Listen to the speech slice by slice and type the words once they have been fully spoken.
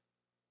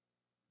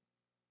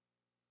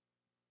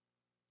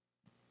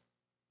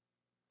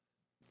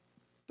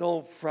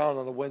Don't frown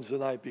on a Wednesday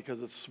night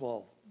because it's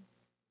small.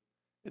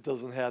 It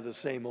doesn't have the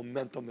same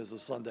momentum as a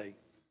Sunday.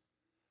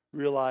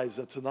 Realize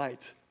that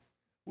tonight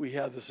we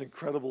have this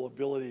incredible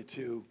ability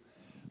to,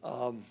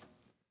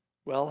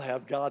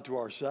 have God to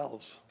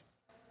ourselves.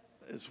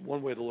 It's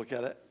one way to look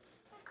at it.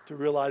 To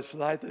realize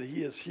tonight that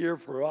he is here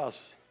for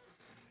us.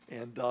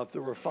 And if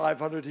there were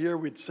 500 here,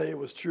 we'd say it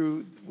was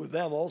true with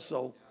them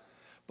also.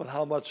 But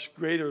how much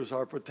greater is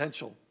our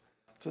potential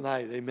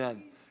tonight?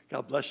 Amen.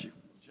 God bless you.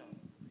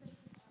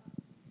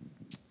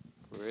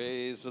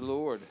 Praise the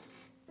Lord.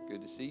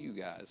 Good to see you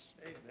guys.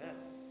 Amen.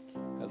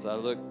 As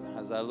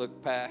I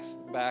look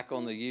back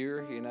on the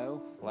year,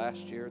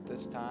 last year at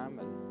this time,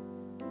 and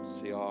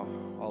see all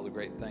the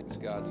great things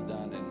God's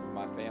done in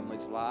my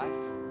family's life.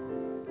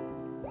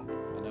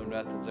 I know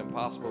nothing's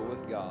impossible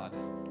with God,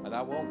 but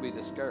I won't be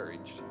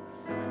discouraged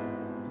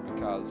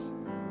because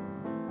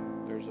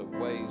there's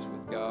ways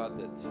with God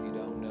that you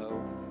don't know.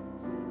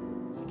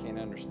 You can't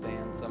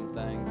understand some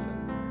things,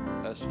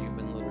 and us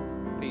human little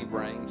pea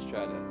brains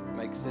try to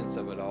make sense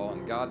of it all,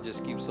 and God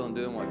just keeps on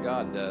doing what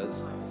God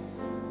does.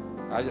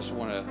 I just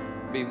want to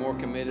be more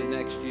committed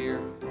next year,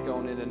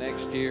 going into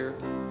next year,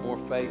 more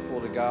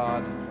faithful to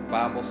God,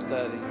 Bible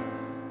study.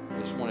 I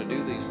just want to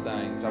do these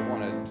things. I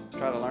want to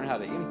try to learn how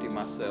to empty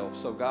myself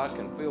so God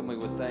can fill me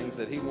with things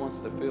that he wants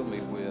to fill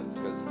me with,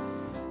 because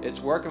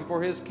it's working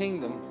for his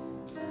kingdom.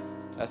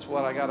 That's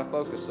what I got to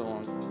focus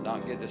on,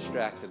 not get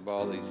distracted by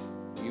all these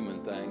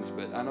human things.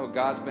 But I know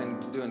God's been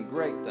doing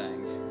great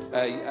things.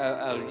 A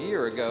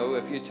year ago,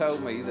 if you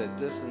told me that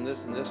this and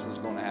this and this was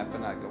going to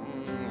happen, I'd go,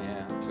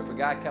 yeah. If a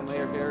guy come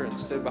here and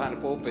stood behind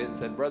the pulpit and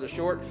said, Brother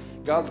Short,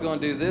 God's going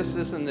to do this,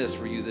 this, and this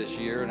for you this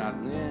year, and I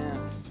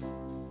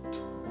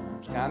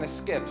was kind of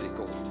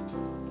skeptical.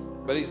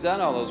 But he's done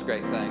all those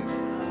great things.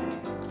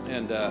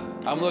 And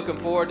I'm looking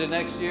forward to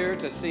next year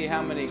to see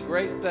how many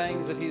great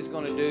things that he's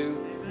going to do.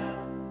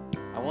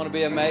 I want to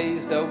be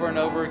amazed over and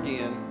over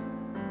again,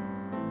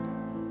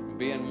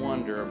 be in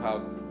wonder of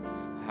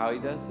how he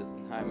does it,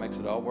 how he makes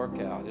it all work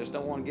out. I just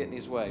don't want to get in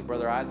his way.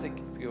 Brother Isaac,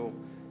 if you'll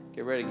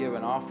get ready to give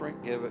an offering,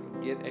 get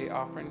a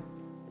offering,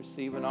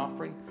 receive an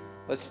offering.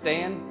 Let's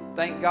stand,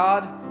 thank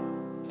God,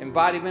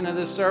 invite him into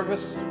this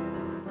service,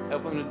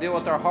 help him to deal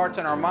with our hearts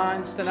and our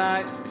minds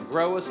tonight, and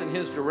grow us in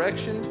his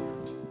direction.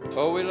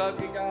 Oh, we love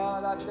you,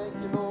 God. I thank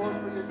you, Lord,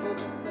 for your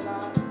goodness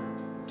tonight.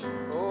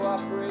 Oh, I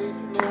praise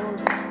you, Lord.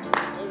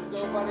 There's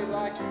nobody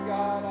like you,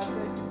 God. I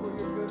thank you for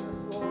your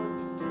goodness, Lord.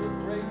 You're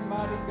great and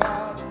mighty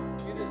God.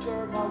 You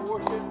deserve my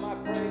worship, my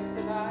praise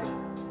tonight.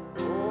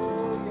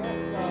 Oh, yes,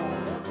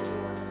 God. Help me,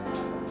 Lord,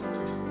 tonight.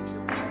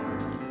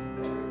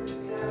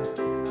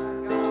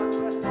 God,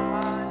 bless my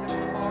mind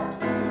and my heart.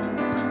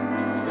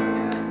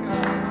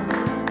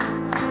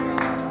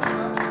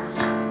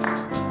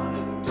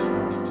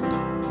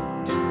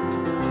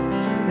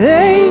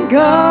 Thank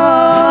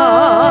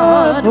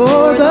God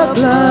for the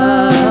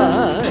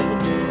blood.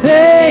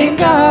 Thank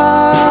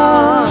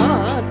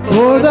God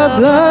for the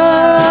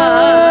blood.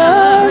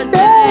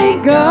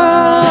 Thank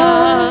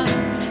God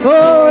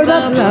for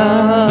the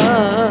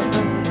blood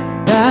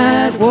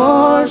that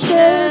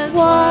washes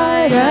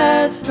white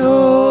as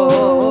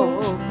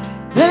snow.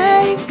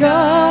 Thank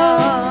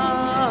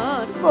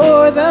God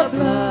for the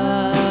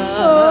blood.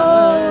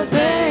 Oh,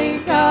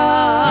 thank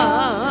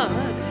God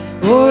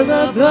for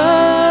the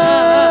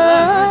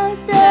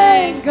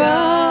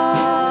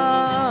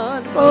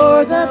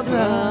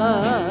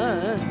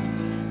blood.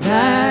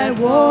 That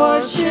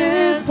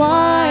washes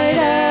white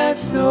as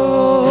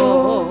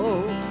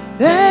snow.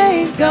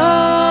 Thank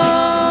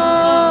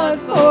God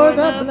for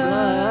the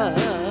blood.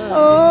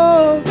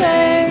 Oh,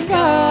 thank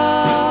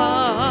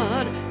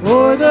God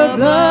for the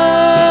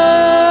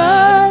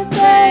blood.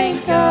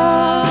 Thank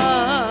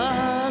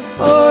God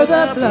for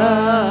the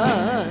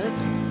blood.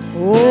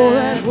 Oh,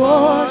 that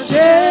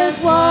washes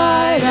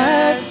white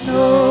as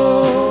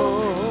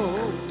snow.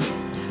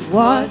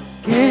 What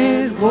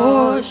can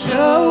wash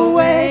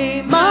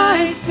away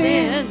my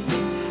sin?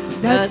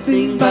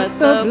 Nothing but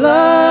the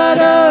blood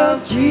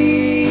of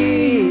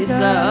Jesus.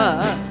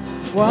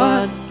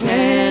 What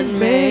can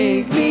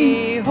make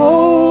me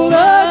whole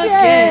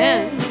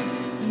again?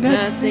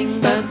 Nothing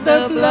but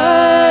the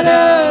blood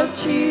of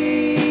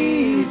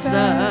Jesus.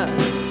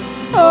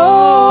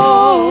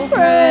 Oh,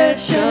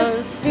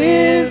 precious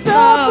is the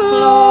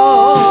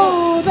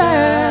flow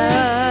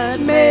that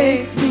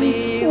makes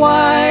me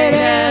white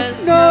as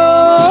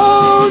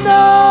snow.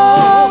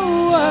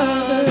 No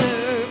other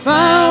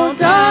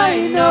fount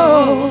I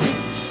know,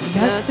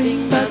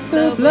 nothing but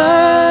the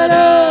blood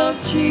of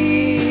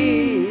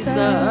Jesus.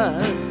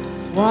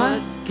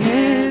 What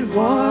can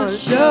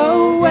wash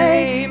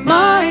away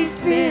my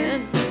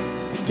sin?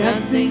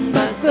 Nothing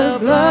but the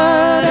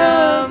blood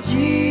of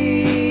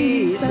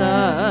Jesus.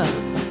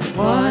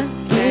 What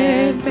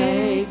can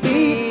make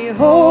me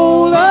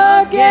whole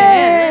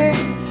again?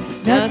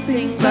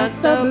 Nothing but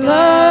the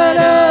blood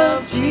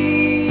of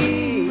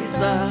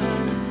Jesus.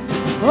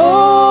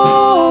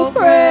 Oh,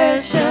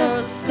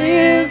 precious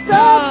is the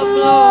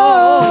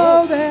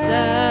flow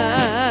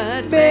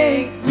that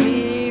makes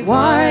me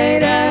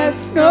white as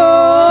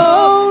snow.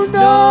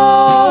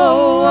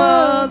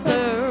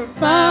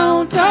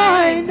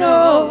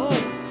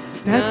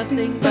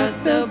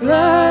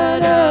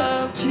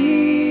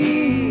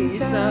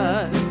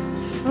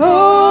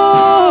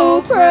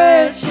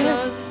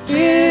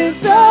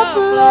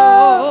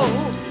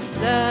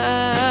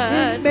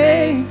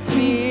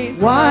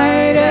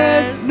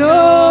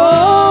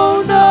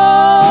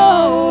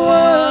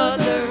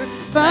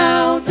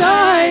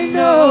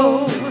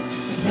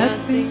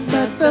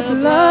 the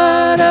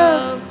blood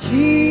of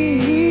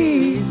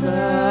Jesus.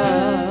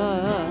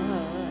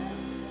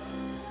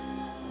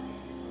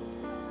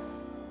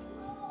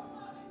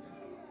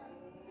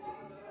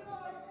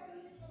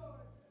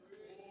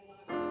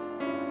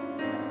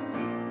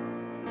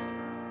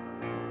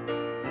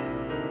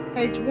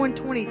 Page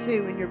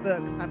 122 in your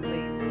books, I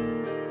believe.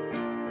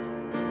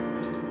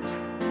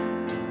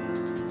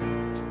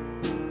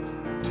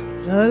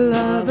 The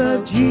love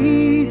of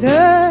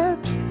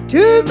Jesus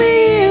to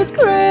me is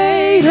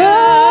greater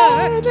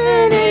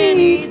than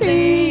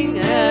anything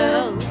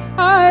else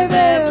I've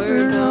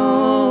ever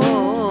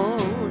known.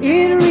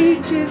 It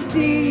reaches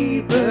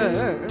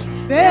deeper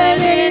than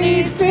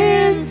any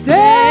sin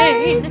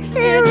stain.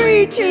 It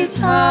reaches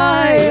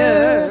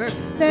higher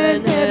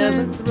than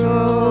heaven's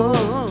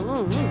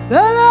throne.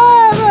 The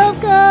love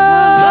of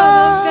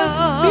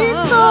God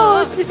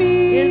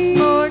means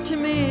more to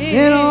me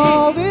than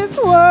all this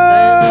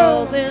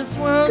world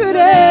could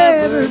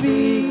ever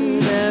be.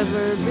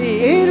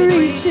 It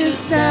reaches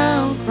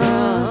down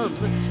from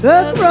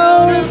the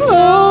throne of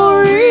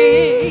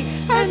glory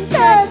and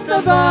sets the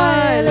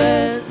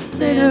vilest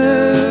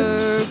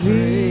sinner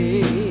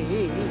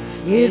free.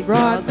 It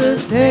brought the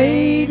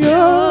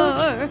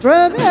Savior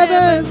from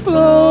heaven's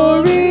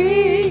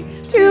glory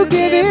to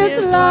give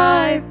his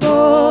life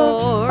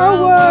for a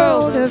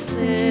world of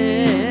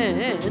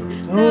sin.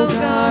 O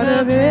God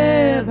of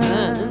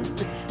heaven,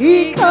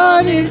 he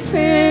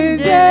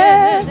condescended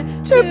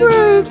to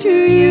prove to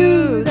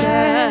you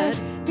that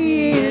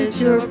he is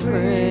your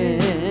friend.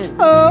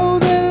 Oh,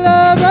 the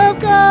love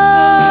of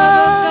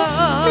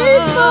God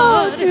means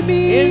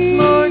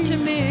more to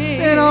me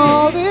than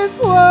all this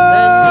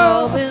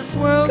world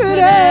could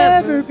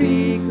ever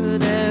be.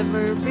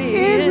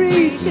 It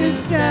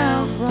reaches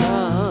down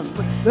from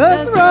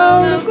the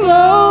throne of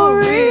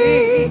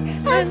glory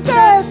and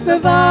sets the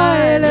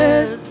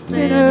vilest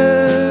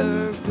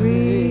sinner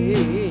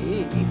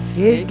free.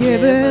 It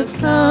giveth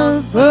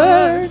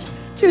comfort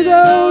to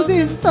those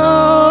in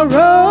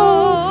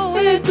sorrow.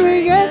 It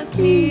bringeth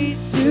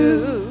peace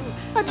to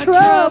a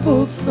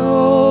troubled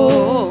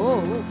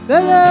soul.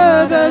 The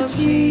love of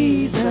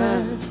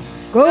Jesus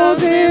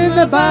goes in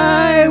the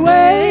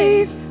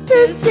byways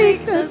to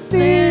seek the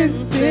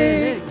sin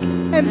sick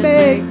and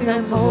make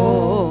them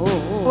whole.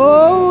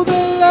 Oh, the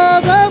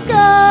love of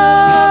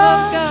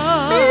God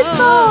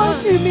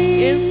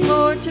means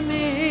more to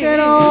me than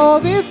all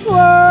this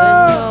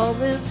world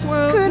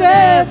could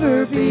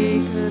ever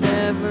be.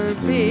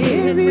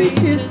 It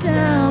reaches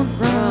down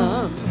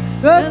from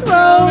the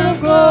throne of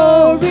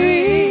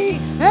glory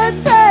and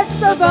sets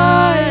the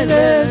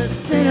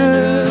vilest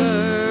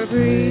sinner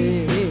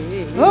free.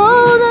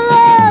 Oh, the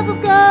love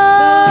of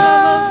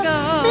God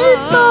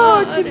means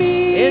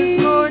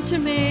more to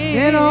me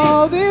than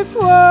all this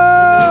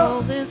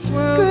world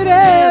could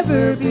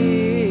ever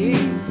be.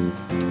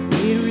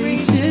 It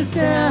reaches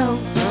down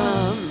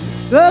from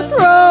the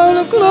throne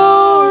of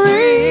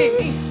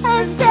glory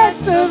and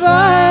sets the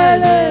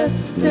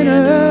vilest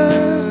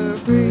sinner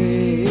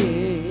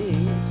free.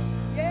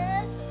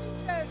 Yes,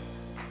 Jesus.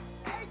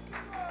 Thank you,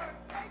 Lord.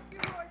 Thank you,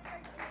 Lord.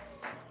 Thank you.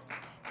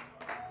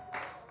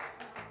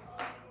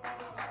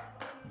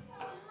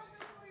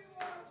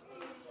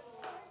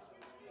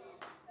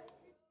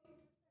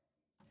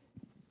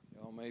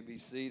 Y'all may be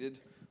seated.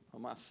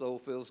 Well, my soul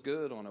feels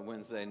good on a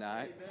Wednesday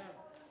night. Amen.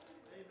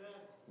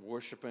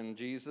 Worshiping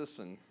Jesus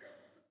and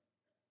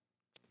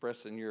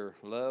expressing your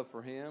love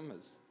for him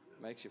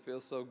makes you feel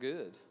so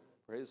good.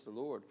 Praise the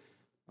Lord.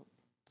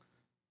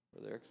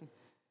 Brother Erickson,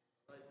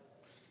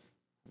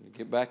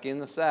 get back in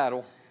the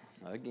saddle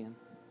again.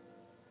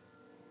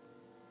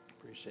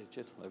 Appreciate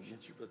you. Love you.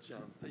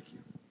 Thank you.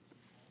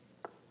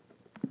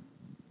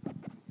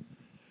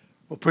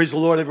 Well, praise the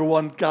Lord,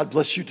 everyone. God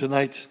bless you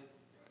tonight.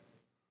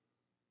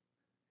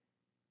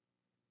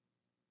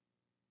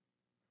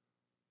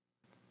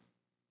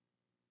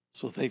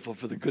 So thankful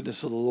for the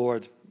goodness of the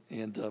Lord.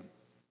 And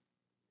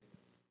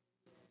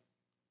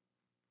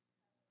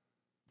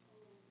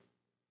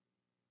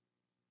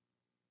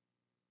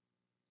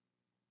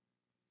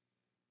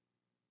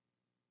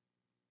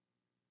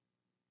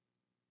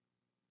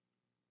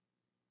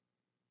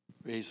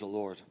praise the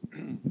Lord.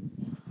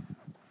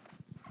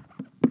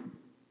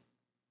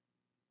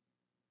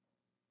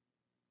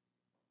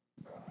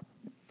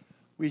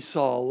 We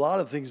saw a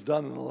lot of things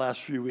done in the last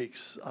few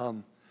weeks.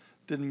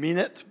 Didn't mean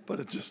it, but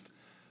it's just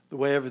the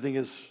way everything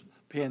is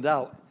panned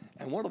out.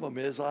 And one of them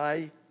is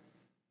I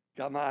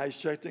got my eyes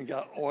checked and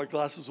got all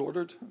glasses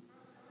ordered.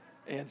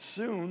 And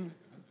soon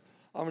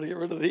I'm going to get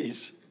rid of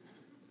these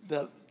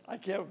that I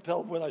can't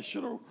tell when I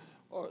should have.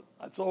 Or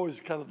it's always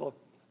kind of a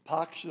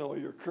pox,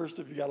 you're cursed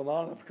if you got them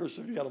on, and cursed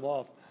if you got them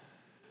off.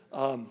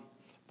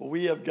 But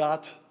we have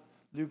got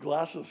new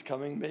glasses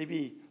coming.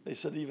 Maybe they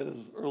said even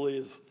as early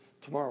as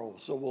tomorrow.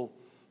 So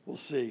we'll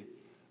see.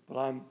 But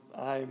I'm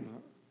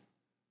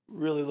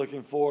really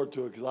looking forward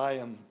to it because I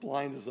am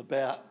blind as a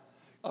bat.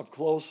 Up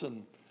close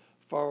and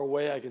far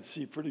away, I can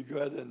see pretty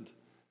good, and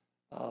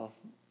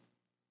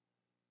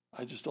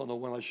I just don't know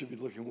when I should be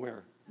looking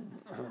where.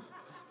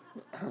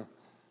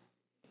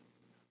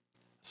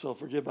 So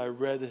forgive my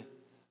red,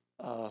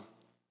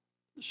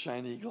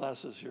 shiny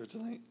glasses here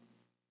tonight.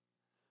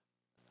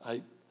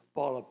 I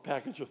bought a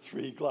package of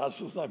 3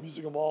 glasses, and I'm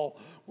using them all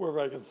wherever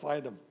I can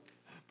find them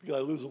because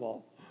I lose them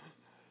all.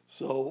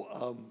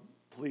 So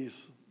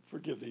please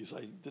forgive these.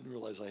 I didn't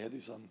realize I had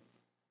these on.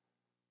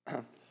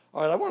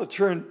 All right, I want to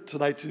turn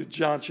tonight to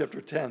John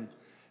chapter 10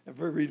 and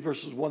read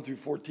verses 1 through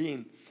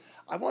 14.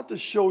 I want to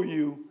show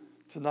you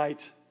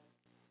tonight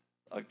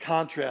a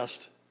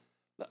contrast.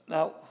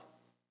 Now,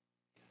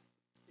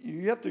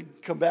 you have to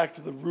come back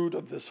to the root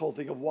of this whole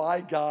thing of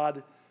why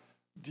God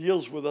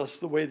deals with us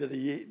the way that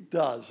he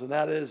does, and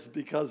that is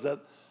because that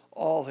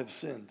all have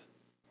sinned.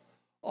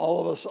 All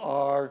of us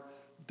are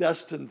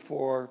destined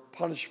for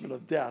punishment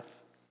of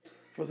death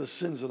for the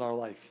sins in our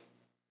life.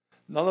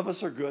 None of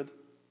us are good.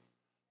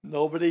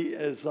 Nobody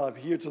is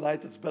here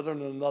tonight that's better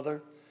than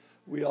another.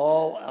 We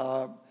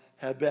all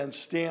have been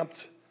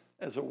stamped,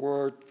 as it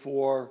were,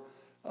 for,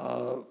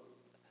 of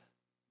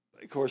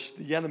course,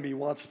 the enemy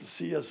wants to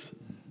see us,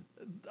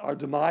 our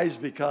demise,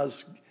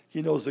 because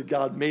he knows that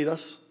God made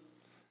us.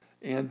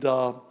 And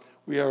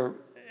we are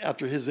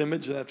after his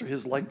image and after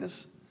his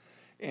likeness.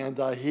 And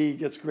he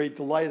gets great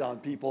delight on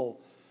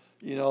people,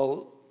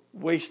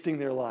 wasting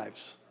their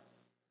lives,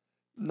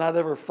 not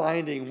ever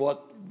finding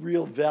what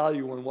real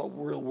value and what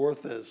real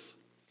worth is.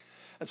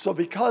 And so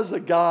because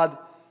that God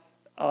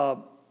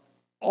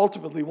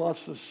ultimately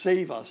wants to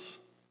save us,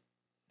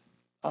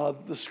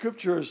 the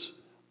scriptures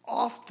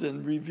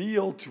often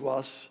reveal to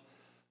us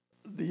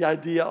the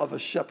idea of a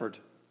shepherd,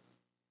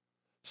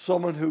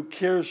 someone who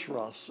cares for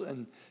us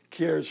and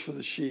cares for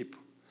the sheep,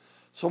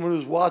 someone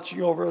who's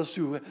watching over us,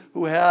 who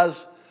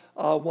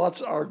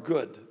wants our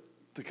good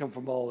to come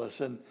from all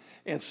this.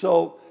 And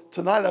so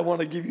tonight I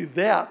want to give you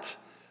that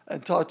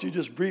and talk to you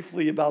just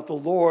briefly about the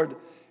Lord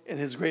and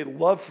his great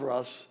love for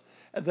us.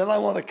 And then I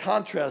want to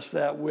contrast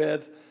that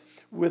with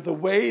the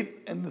way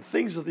and the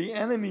things that the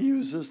enemy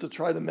uses to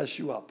try to mess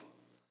you up.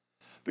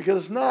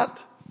 Because it's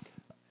not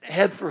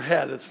head for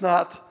head. It's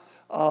not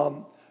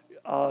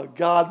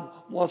God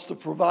wants to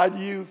provide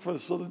you,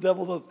 so the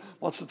devil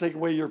wants to take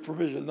away your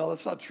provision. No,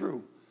 that's not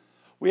true.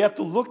 We have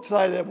to look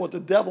tonight at what the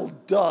devil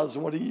does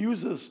and what he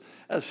uses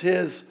as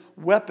his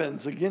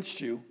weapons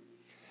against you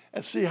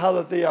and see how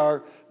that they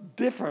are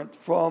different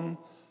from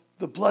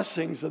the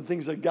blessings and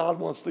things that God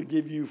wants to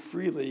give you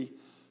freely,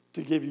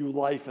 to give you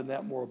life and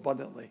that more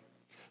abundantly.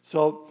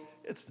 So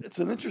it's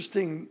an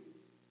interesting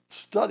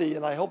study,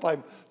 and I hope I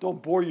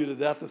don't bore you to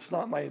death. It's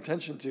not my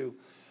intention to.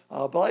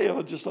 But I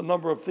have just a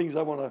number of things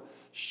I want to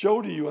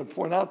show to you and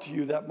point out to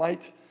you that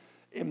might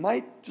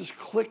just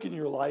click in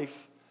your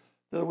life,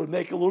 that it would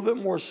make a little bit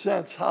more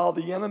sense how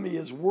the enemy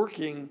is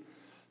working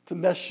to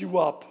mess you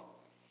up.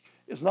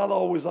 It's not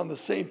always on the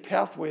same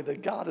pathway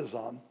that God is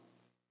on.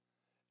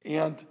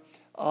 And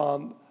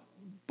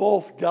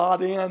both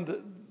God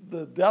and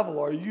the devil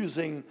are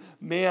using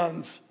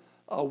man's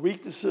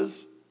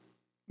weaknesses,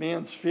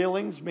 man's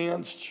failings,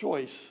 man's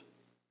choice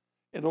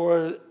in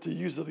order to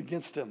use it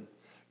against him.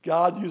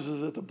 God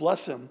uses it to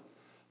bless him.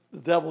 The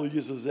devil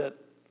uses it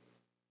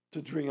to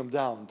bring him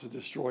down, to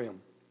destroy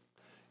him.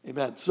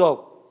 Amen.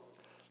 So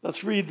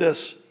let's read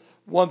this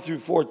 1 through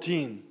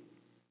 14.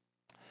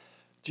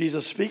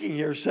 Jesus speaking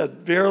here said,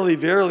 "Verily,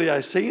 verily,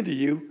 I say unto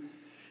you,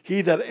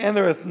 he that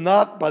entereth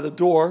not by the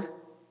door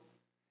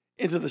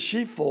into the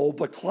sheepfold,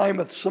 but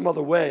climbeth some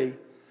other way,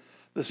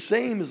 the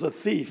same is a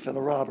thief and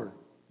a robber.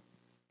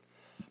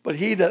 But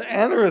he that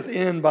entereth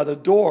in by the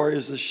door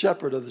is the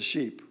shepherd of the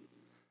sheep.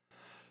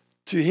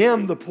 To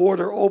him the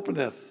porter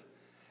openeth,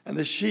 and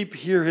the sheep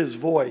hear his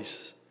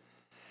voice.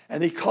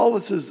 And he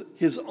calleth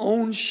his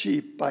own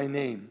sheep by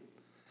name,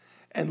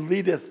 and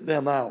leadeth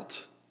them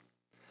out.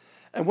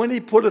 And when he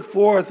putteth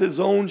forth his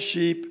own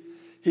sheep,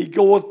 he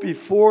goeth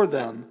before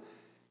them,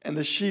 and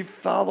the sheep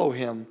follow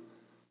him,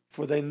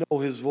 for they know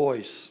his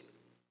voice.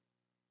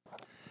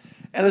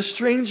 And a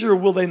stranger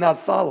will they not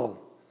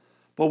follow,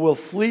 but will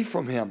flee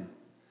from him,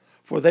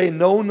 for they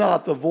know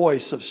not the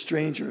voice of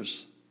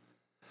strangers.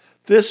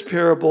 This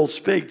parable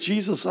spake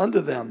Jesus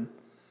unto them,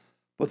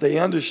 but they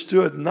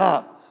understood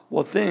not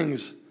what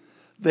things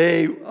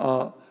they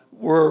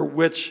were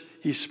which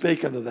he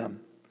spake unto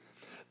them.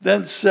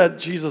 Then said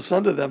Jesus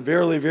unto them,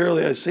 Verily,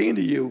 verily, I say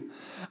unto you,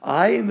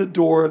 I am the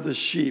door of the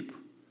sheep.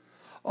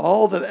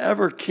 All that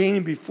ever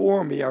came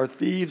before me are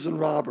thieves and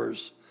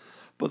robbers,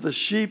 but the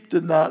sheep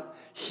did not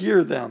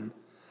hear them.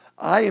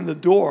 I am the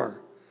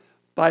door.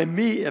 By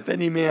me, if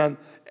any man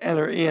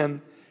enter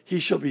in, he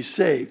shall be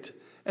saved,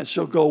 and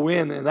shall go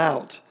in and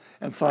out,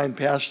 and find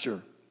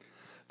pasture.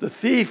 The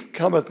thief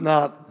cometh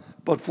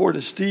not, but for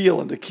to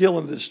steal, and to kill,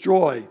 and to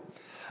destroy.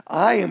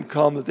 I am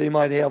come that they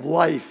might have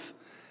life,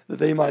 that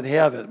they might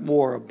have it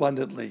more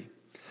abundantly.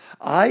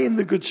 I am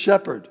the good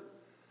shepherd.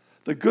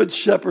 The good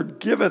shepherd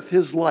giveth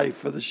his life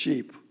for the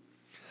sheep.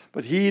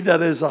 But he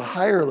that is a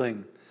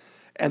hireling,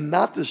 and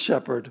not the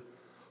shepherd,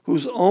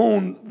 whose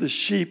own the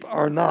sheep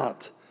are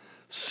not,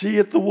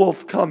 seeth the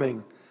wolf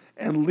coming,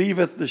 and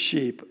leaveth the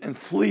sheep, and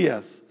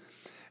fleeth.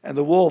 And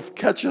the wolf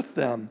catcheth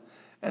them,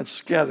 and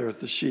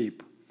scattereth the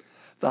sheep.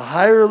 The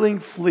hireling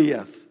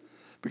fleeth,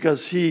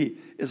 because he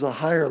is a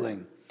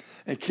hireling,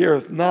 and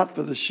careth not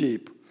for the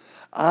sheep.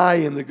 I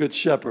am the good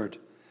shepherd,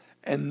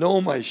 and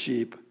know my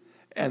sheep,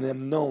 and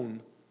am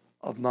known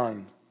of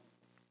mine.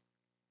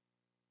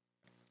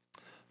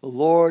 The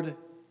Lord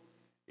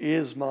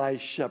is my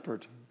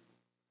shepherd.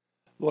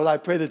 Lord, I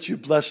pray that you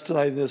bless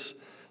tonight in this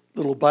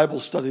little Bible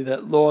study,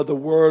 that, Lord, the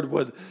word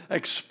would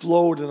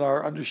explode in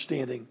our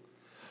understanding.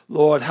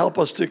 Lord, help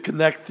us to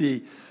connect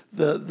the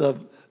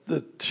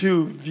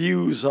two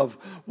views of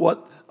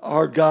what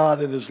our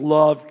God and his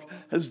love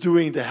is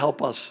doing to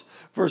help us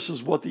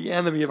versus what the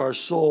enemy of our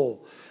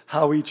soul,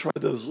 how he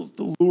tried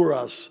to lure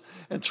us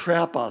and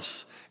trap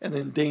us and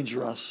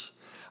endanger us.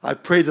 I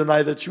pray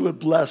tonight that you would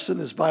bless in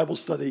this Bible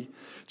study.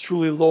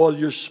 Truly, Lord,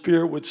 your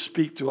Spirit would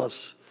speak to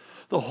us.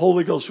 The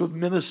Holy Ghost would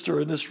minister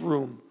in this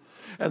room.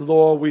 And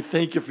Lord, we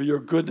thank you for your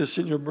goodness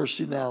and your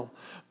mercy now.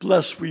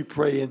 Bless, we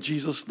pray, in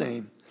Jesus'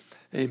 name.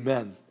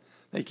 Amen.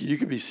 Thank you. You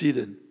can be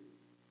seated.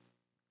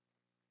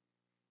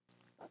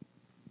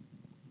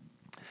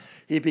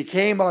 He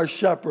became our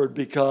shepherd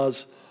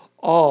because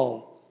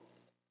all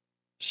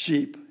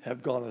sheep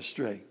have gone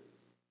astray.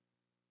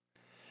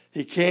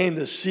 He came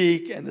to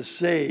seek and to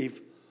save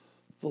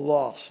the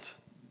lost.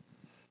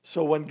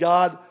 So when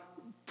God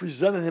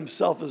presented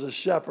himself as a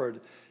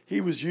shepherd, he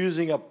was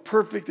using a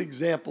perfect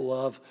example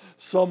of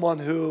someone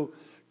who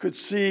could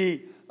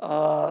see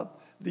the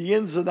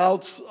ins and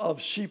outs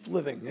of sheep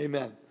living.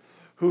 Amen.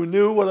 Who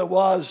knew what it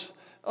was,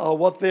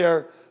 what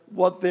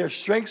their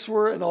strengths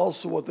were, and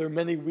also what their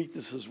many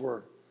weaknesses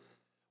were.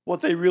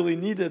 What they really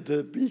needed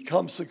to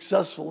become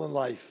successful in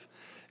life.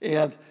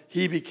 And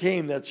he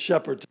became that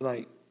shepherd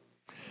tonight.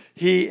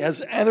 He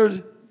has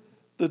entered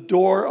the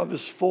door of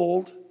his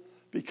fold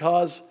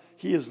because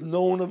he is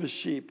known of his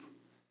sheep.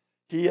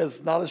 He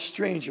is not a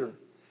stranger.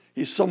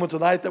 He's someone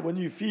tonight that when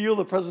you feel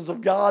the presence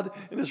of God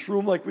in this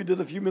room like we did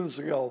a few minutes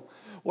ago,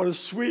 what a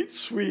sweet,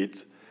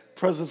 sweet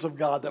presence of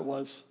God that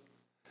was.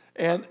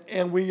 And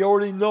we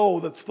already know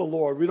that's the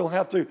Lord. We don't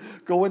have to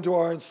go into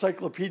our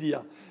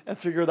encyclopedia and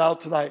figure it out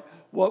tonight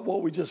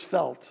what we just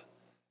felt.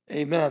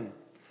 Amen.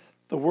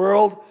 The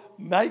world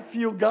might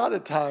feel God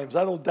at times.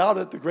 I don't doubt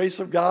it. The grace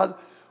of God,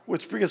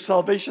 which bringeth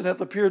salvation, hath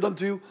appeared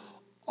unto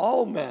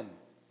all men,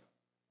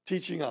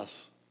 teaching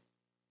us.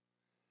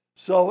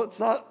 So it's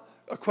not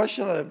a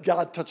question of if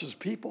God touches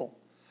people.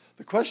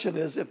 The question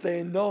is if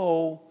they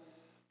know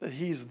that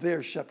he's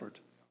their shepherd.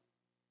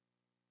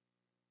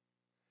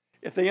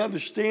 If they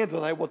understand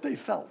tonight what they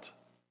felt,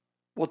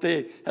 what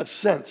they have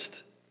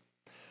sensed.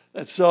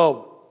 And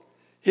so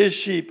his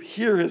sheep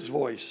hear his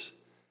voice.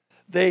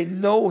 They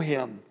know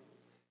him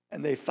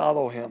and they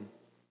follow him.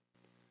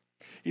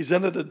 He's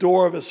entered the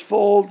door of his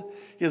fold.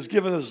 He has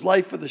given his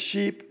life for the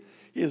sheep.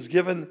 He has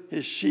given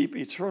his sheep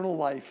eternal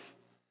life.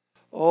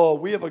 Oh,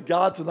 we have a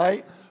God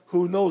tonight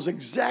who knows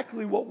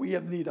exactly what we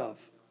have need of.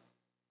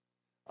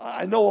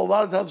 I know a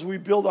lot of times we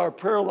build our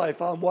prayer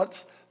life on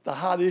what's the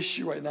hot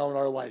issue right now in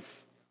our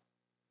life.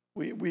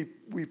 We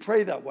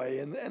pray that way,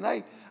 and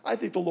I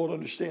think the Lord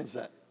understands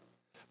that.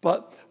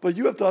 But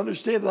you have to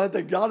understand tonight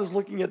that God is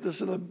looking at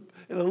this in a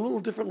little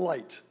different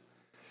light.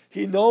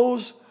 He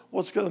knows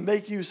what's going to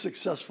make you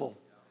successful.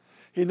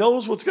 He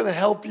knows what's going to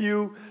help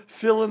you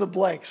fill in the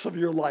blanks of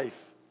your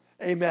life.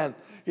 Amen.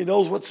 He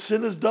knows what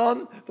sin has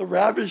done, the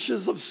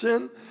ravages of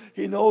sin.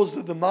 He knows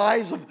the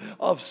demise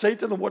of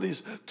Satan and what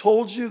he's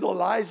told you, the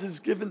lies he's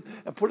given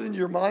and put into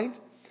your mind.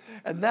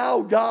 And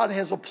now God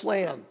has a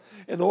plan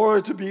in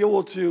order to be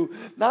able to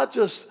not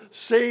just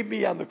save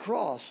me on the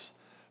cross,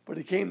 but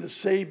he came to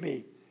save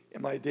me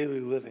in my daily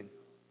living.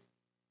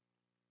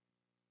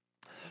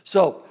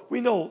 So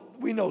we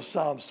know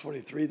Psalms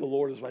 23, the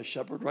Lord is my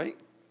shepherd, right?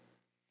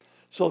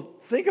 So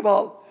think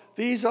about,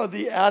 these are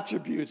the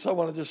attributes I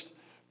want to just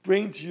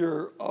bring to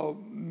your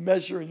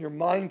measure in your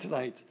mind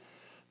tonight.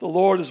 The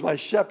Lord is my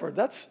shepherd.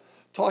 That's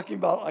talking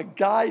about a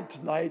guide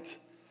tonight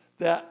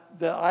that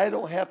I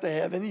don't have to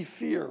have any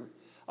fear.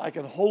 I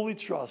can wholly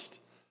trust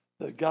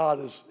that God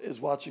is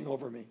watching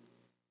over me.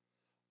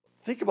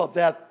 Think about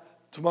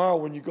that tomorrow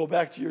when you go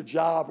back to your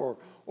job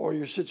or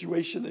your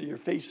situation that you're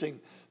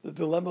facing, the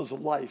dilemmas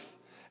of life.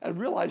 And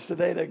realize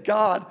today that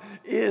God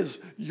is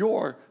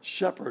your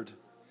shepherd.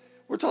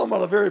 We're talking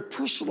about a very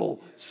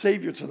personal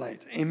Savior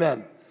tonight.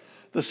 Amen.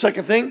 The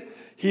second thing,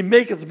 he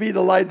maketh me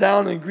to lie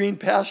down in green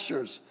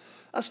pastures.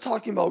 That's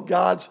talking about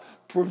God's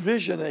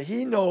provision, and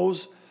he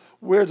knows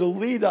where to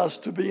lead us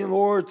to be in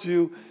order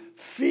to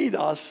feed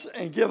us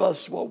and give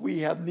us what we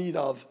have need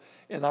of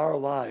in our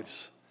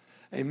lives.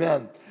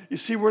 Amen. You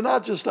see, we're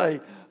not just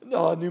a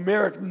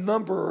numeric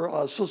number,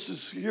 a social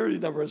security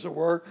number, as it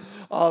were,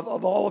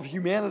 of all of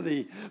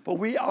humanity, but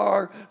we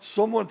are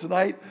someone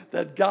tonight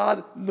that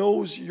God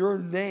knows your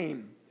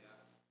name.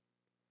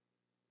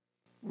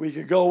 We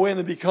could go in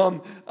and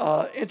become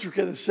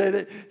intricate and say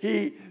that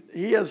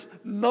he has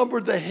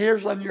numbered the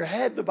hairs on your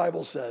head, the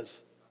Bible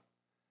says.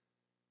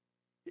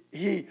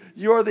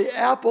 You are the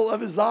apple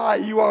of his eye.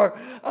 You are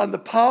on the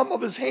palm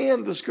of his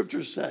hand, the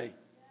scriptures say.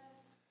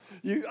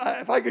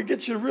 If I could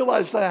get you to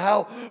realize now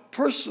how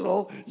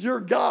personal your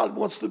God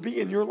wants to be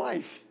in your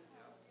life.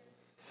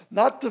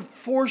 Not to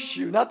force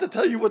you, not to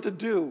tell you what to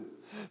do,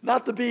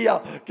 not to be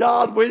a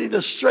God waiting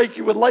to strike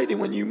you with lightning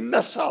when you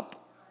mess up.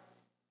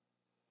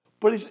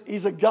 But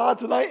he's a God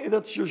tonight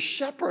that's your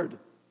shepherd.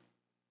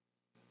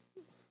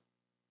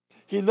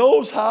 He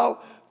knows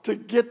how to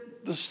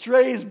get the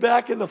strays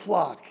back in the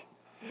flock.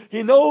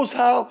 He knows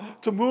how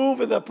to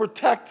move and to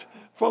protect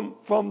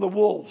from the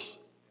wolves.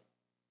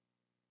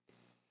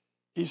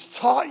 He's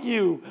taught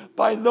you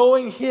by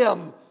knowing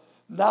him.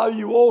 Now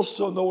you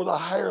also know what a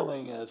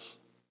hireling is.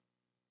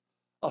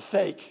 A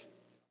fake.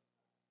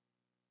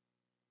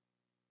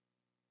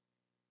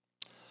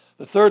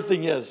 The third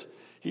thing is,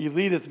 he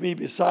leadeth me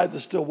beside the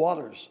still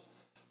waters.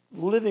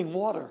 Living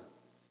water.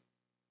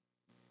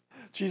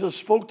 Jesus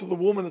spoke to the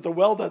woman at the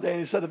well that day and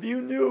he said, if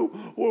you knew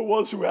who it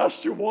was who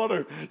asked you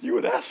water, you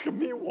would ask of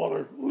me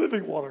water,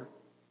 living water.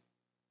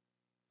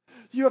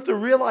 You have to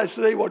realize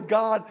today what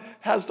God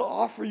has to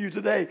offer you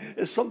today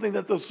is something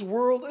that this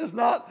world is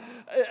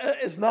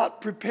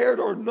not prepared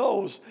or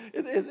knows.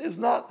 It is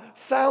not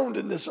found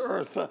in this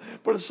earth,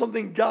 but it's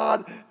something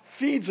God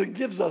feeds and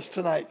gives us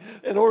tonight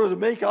in order to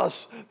make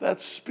us that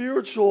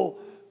spiritual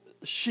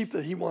sheep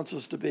that he wants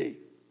us to be.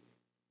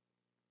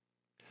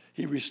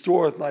 He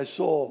restoreth my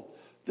soul.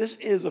 This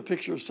is a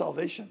picture of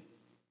salvation.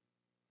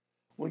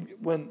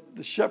 When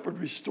the shepherd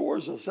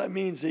restores us, that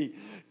means he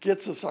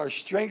gets us our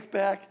strength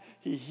back.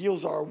 He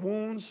heals our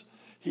wounds.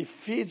 He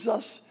feeds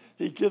us.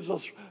 He gives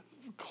us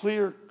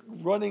clear,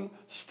 running,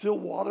 still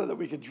water that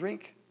we can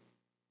drink.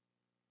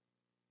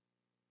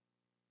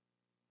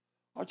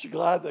 Aren't you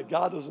glad that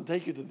God doesn't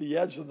take you to the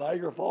edge of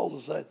Niagara Falls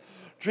and say,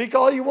 drink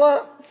all you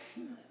want.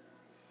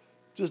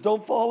 Just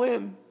don't fall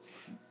in.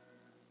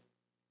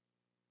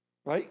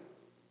 Right?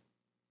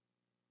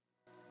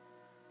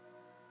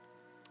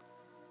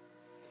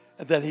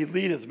 And then he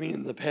leadeth me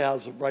in the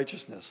paths of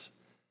righteousness.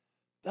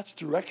 That's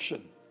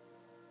direction.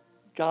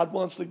 God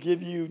wants to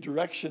give you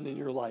direction in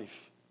your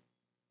life.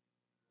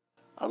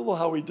 I don't know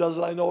how he does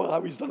it. I know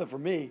how he's done it for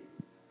me.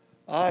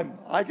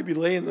 I could be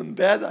laying in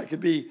bed. I could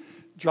be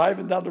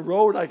driving down the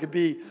road. I could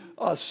be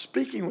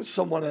speaking with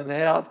someone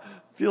and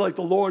feel like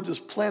the Lord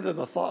just planted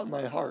a thought in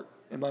my heart,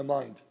 in my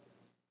mind.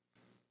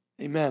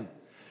 Amen.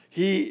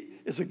 He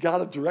is a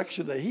God of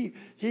direction. That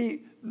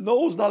he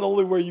knows not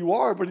only where you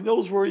are, but he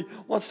knows where he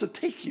wants to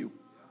take you.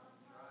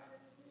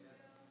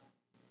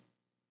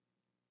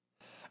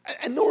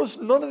 And notice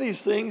none of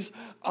these things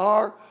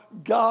are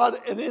God,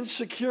 an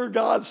insecure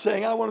God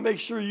saying, I want to make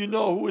sure you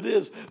know who it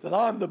is, that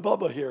I'm the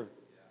Bubba here.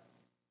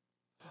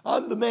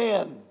 I'm the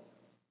man.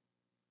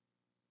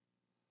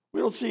 We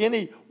don't see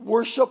any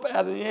worship,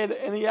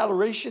 any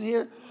adoration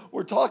here.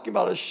 We're talking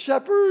about a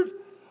shepherd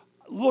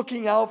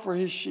looking out for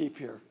his sheep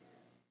here.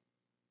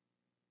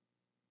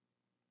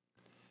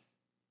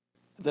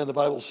 Then the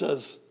Bible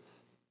says,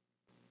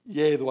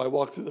 yea, though I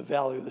walk through the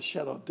valley of the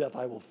shadow of death,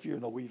 I will fear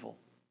no evil.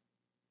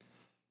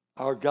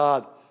 Our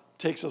God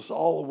takes us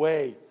all the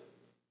way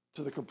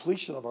to the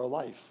completion of our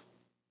life.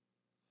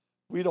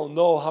 We don't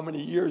know how many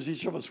years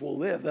each of us will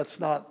live. That's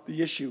not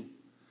the issue.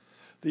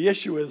 The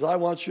issue is I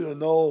want you to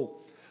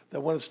know that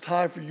when it's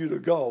time for you to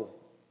go,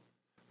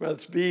 whether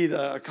it's be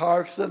a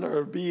car accident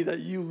or be that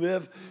you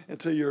live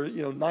until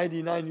you're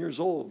 99 years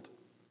old,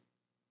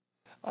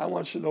 I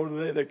want you to know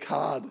today that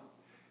God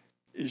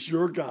is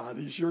your God.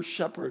 He's your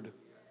shepherd.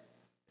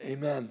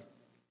 Amen.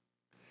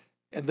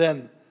 And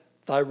then,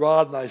 thy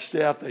rod and thy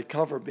staff, they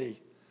comfort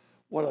me.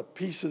 What a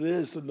peace it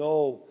is to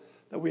know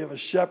that we have a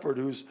shepherd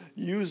who's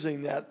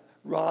using that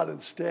rod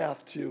and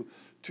staff to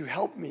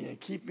help me and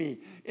keep me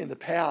in the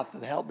path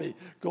and help me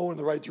go in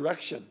the right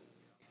direction.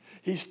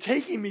 He's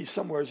taking me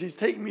somewhere. He's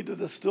taking me to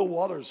the still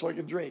waters so I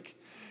can drink.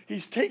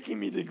 He's taking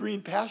me to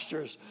green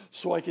pastures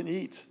so I can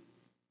eat.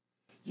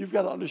 You've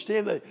got to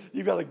understand that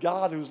you've got a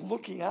God who's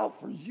looking out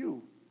for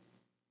you.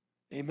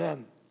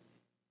 Amen.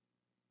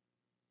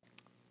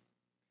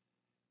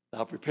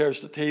 Thou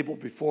preparest the table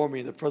before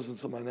me in the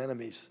presence of mine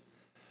enemies.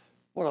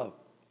 What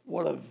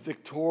a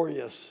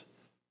victorious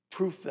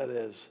proof that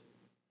is.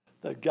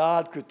 That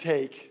God could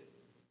take,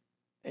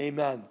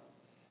 amen,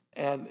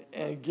 and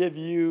give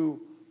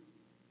you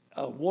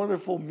a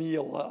wonderful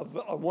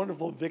meal, a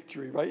wonderful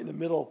victory right in the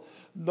middle,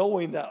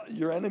 knowing that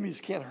your enemies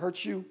can't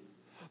hurt you.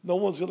 No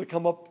one's going to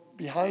come up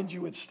behind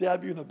you and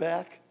stab you in the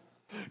back.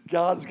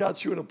 God's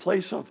got you in a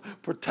place of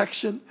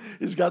protection.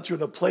 He's got you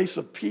in a place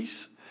of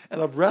peace and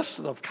of rest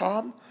and of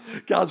calm.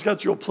 God's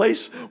got you a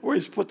place where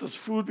he's put this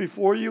food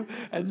before you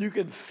and you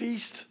can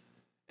feast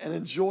and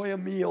enjoy a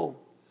meal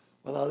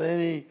without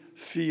any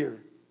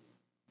fear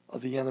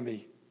of the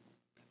enemy.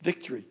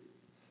 Victory.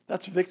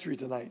 That's victory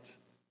tonight.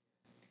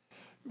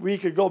 We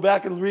could go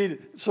back and read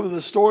some of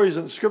the stories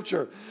in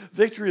Scripture.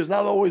 Victory is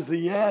not always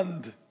the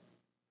end.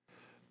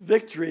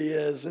 Victory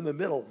is in the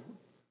middle.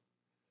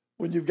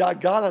 When you've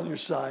got God on your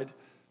side,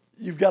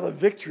 you've got a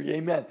victory.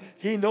 Amen.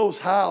 He knows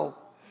how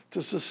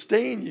to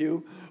sustain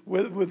you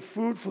with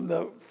food from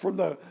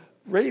the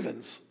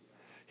ravens.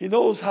 He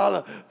knows how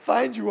to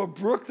find you a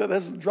brook that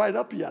hasn't dried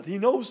up yet. He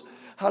knows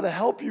how to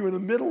help you in the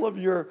middle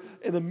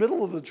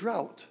of the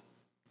drought.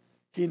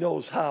 He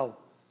knows how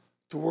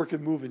to work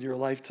and move in your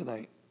life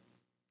tonight.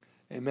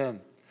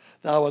 Amen.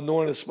 Thou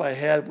anointest my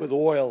head with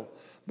oil,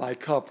 my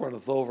cup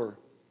runneth over.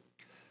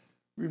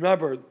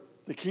 Remember,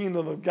 the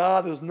kingdom of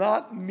God is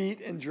not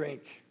meat and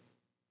drink,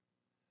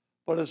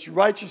 but it's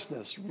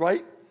righteousness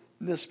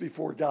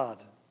before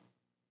God.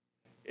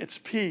 It's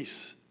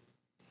peace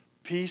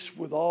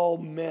with all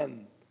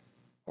men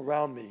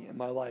around me in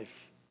my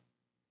life.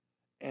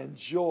 And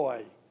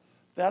joy,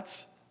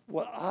 that's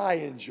what I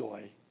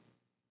enjoy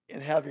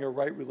in having a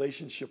right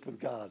relationship with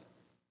God.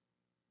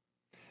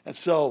 And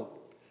so,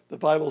 the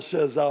Bible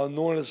says, thou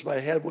anointest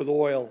my head with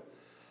oil,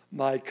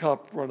 my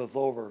cup runneth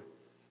over.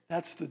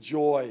 That's the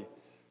joy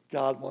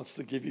God wants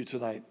to give you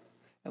tonight.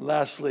 And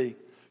lastly,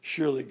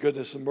 surely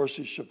goodness and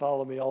mercy shall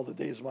follow me all the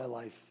days of my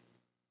life.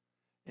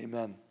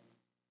 Amen.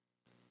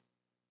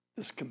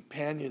 This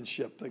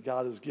companionship that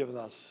God has given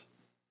us,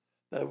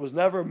 that was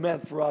never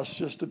meant for us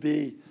just to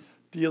be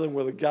dealing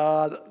with a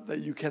God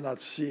that you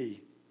cannot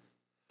see.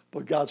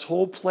 But God's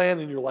whole plan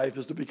in your life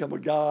is to become a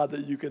God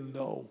that you can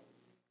know.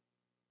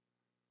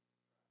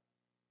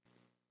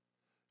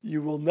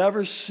 You will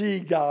never see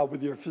God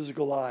with your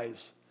physical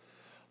eyes,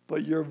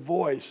 but your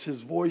voice,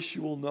 his voice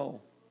you will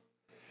know.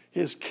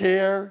 His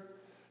care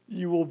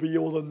you will be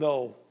able to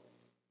know.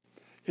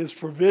 His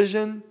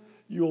provision,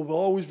 you will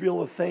always be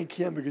able to thank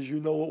him because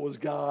you know it was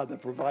God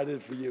that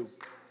provided for you.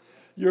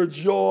 Your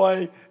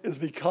joy is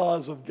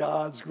because of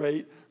God's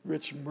great,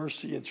 rich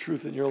mercy and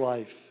truth in your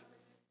life.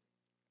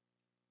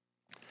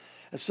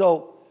 And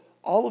so,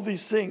 all of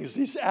these things,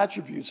 these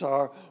attributes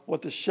are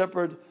what the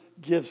shepherd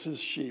gives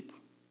his sheep.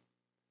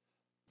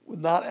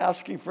 Not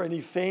asking for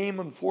any fame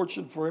and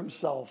fortune for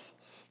himself.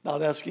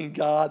 Not asking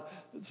God,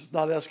 it's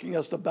not asking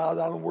us to bow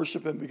down and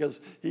worship him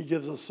because he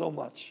gives us so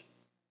much.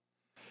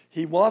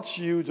 He wants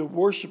you to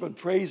worship and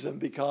praise him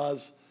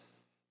because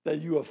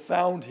that you have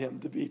found him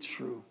to be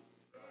true.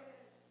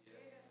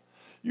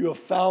 You have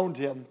found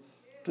him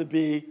to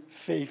be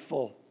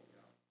faithful.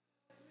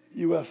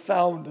 You have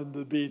found him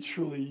to be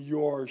truly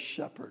your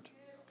shepherd.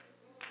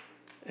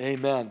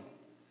 Amen.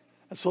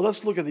 And so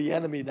let's look at the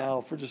enemy now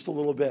for just a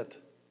little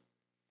bit.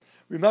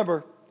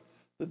 Remember,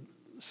 that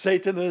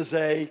Satan is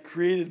a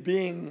created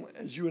being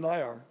as you and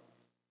I are.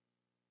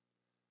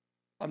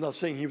 I'm not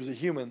saying he was a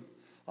human.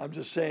 I'm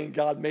just saying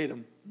God made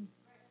him.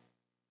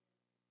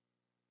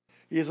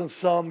 He isn't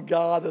some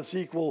God that's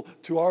equal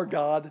to our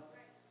God.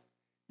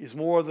 He's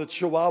more of the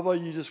chihuahua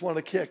you just want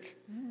to kick.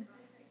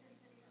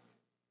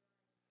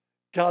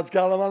 God's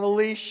got him on a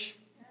leash.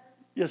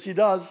 Yes, he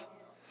does.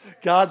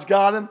 God's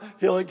got him.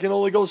 He can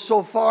only go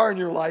so far in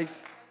your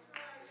life.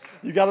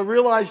 You got to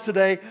realize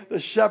today, the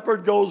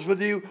shepherd goes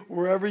with you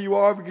wherever you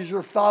are because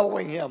you're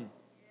following him.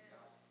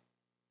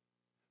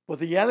 But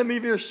the enemy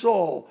of your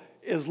soul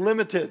is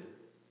limited.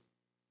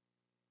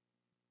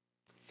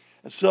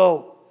 And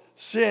so,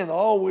 sin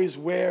always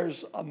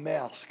wears a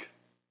mask.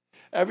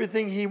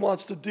 Everything he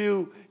wants to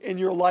do in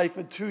your life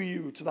and to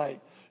you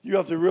tonight, you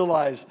have to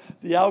realize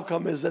the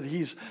outcome is that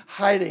he's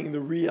hiding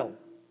the real.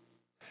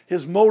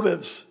 His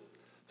motives,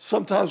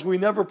 sometimes we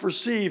never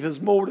perceive his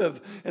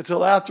motive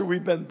until after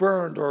we've been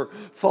burned or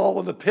fall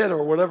in the pit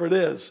or whatever it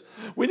is.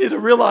 We need to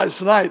realize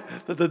tonight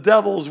that the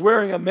devil is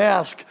wearing a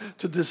mask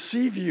to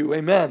deceive you.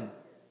 Amen.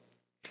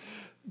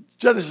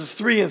 Genesis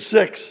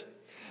 3:6.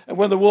 And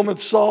when the woman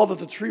saw that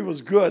the tree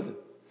was good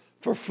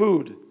for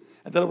food,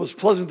 and that it was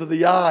pleasant to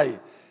the eye,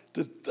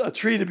 a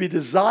tree to be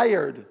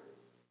desired,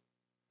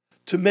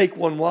 to make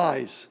one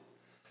wise,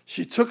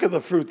 she took of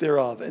the fruit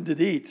thereof and did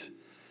eat,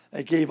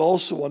 and gave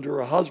also unto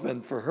her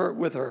husband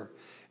with her,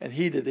 and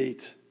he did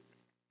eat.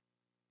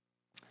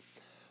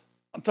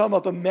 I'm talking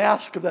about the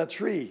mask of that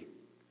tree.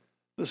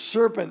 The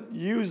serpent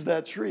used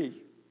that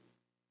tree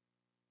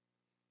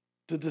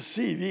to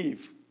deceive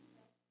Eve.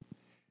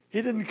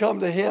 He didn't come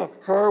to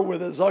her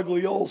with his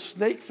ugly old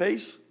snake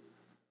face.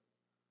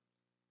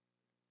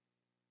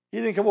 He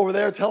didn't come over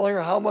there telling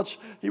her how much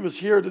he was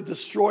here to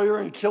destroy her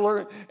and kill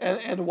her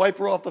and wipe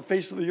her off the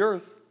face of the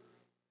earth.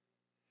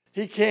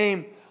 He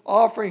came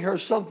offering her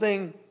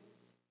something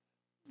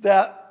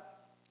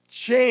that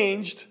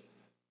changed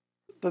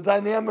the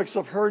dynamics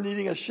of her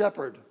needing a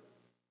shepherd.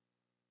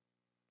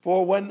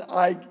 For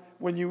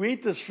when you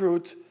eat this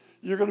fruit,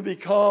 you're going to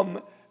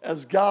become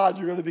as God,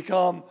 you're going to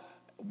become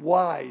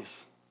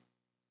wise.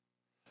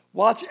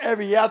 Watch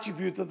every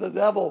attribute that the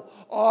devil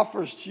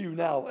offers to you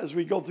now as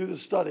we go through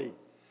this study.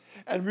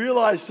 And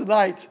realize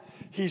tonight,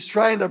 he's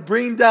trying to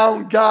bring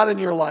down God in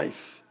your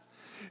life.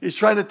 He's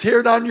trying to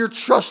tear down your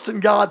trust in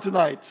God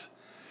tonight.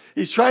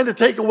 He's trying to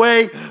take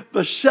away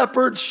the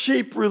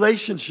shepherd-sheep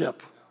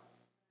relationship.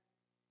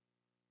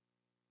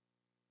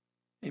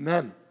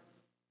 Amen.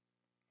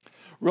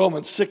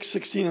 Romans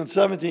 6:16 and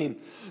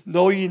 17.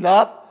 Know ye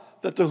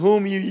not that to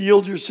whom you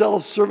yield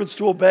yourselves servants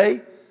to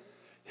obey,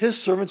 his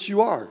servants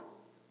you are,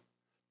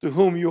 to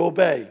whom you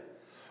obey,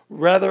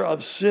 rather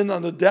of sin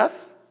unto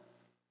death,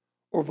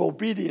 or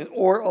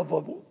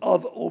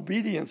of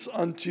obedience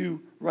unto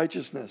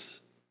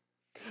righteousness.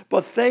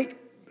 But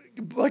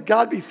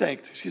God be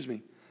thanked,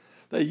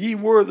 that ye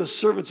were the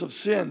servants of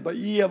sin, but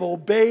ye have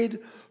obeyed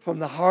from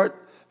the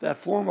heart that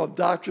form of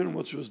doctrine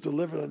which was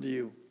delivered unto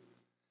you.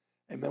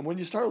 Amen. When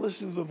you start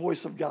listening to the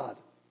voice of God,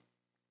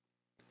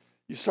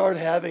 you start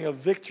having a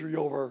victory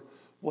over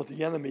what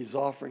the enemy is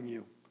offering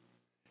you.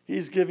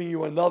 He's giving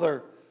you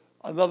another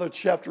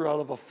chapter out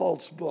of a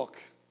false book.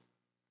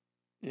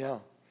 Yeah.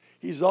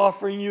 He's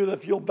offering you that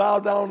if you'll bow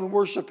down and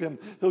worship him,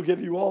 he'll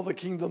give you all the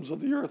kingdoms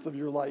of the earth of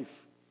your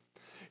life.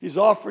 He's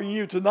offering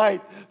you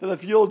tonight that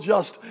if you'll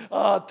just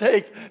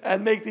take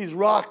and make these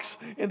rocks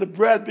into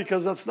bread,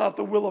 because that's not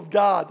the will of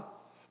God,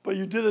 but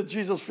you did it,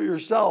 Jesus, for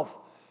yourself,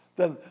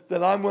 then you're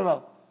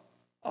going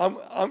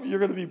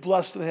to be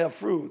blessed and have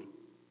food.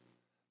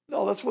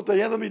 No, that's what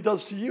the enemy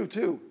does to you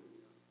too.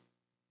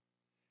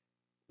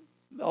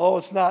 No,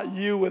 it's not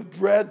you with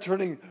bread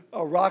turning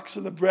rocks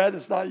into bread.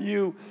 It's not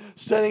you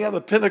standing on the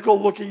pinnacle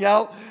looking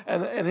out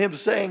and him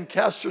saying,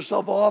 cast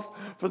yourself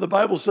off. For the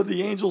Bible said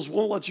the angels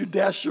won't let you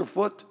dash your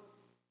foot.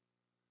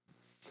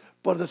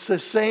 But it's the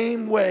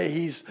same way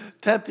he's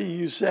tempting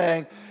you,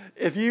 saying,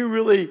 if you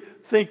really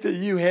think that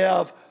you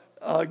have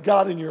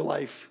God in your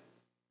life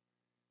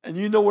and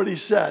you know what he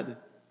said,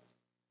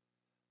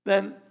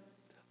 then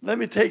let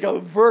me take a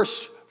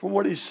verse from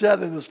what he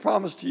said in his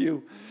promise to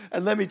you,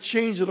 and let me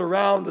change it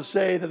around to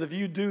say that if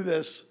you do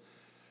this,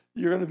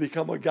 you're going to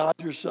become a God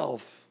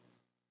yourself.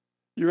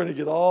 You're going to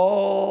get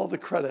all the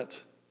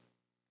credit.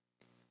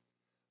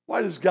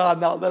 Why does God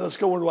not let us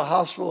go into a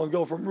hospital and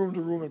go from room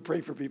to room and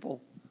pray for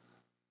people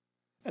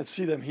and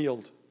see them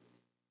healed?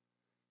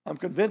 I'm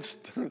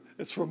convinced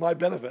it's for my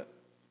benefit.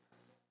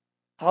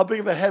 How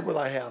big of a head would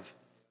I have?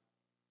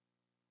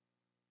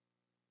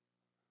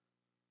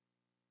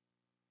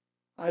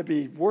 I'd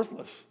be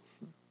worthless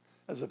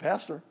as a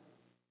pastor,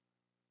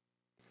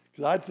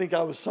 because I'd think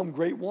I was some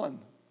great one.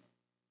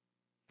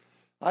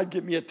 I'd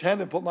get me a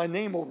tent and put my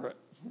name over it.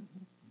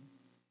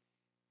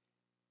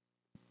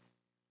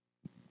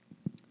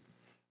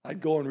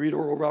 I'd go and read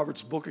Oral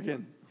Roberts' book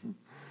again.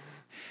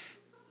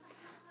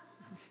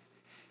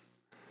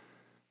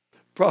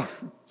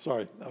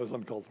 Sorry, that was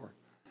uncalled for.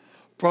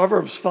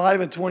 Proverbs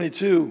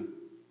 5:22.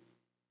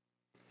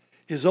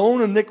 His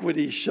own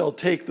iniquity shall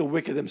take the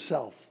wicked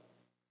himself.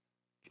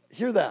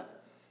 Hear that.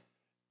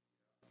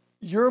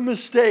 Your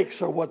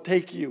mistakes are what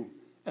take you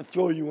and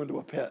throw you into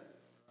a pit.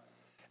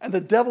 And the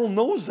devil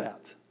knows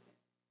that.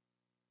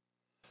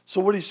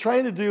 So what he's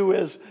trying to do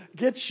is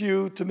get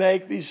you to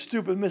make these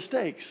stupid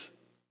mistakes.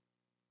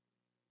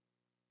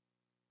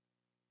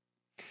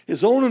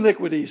 His own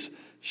iniquities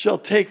shall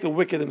take the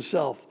wicked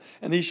himself,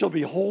 and he shall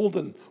be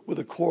holden with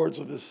the cords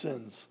of his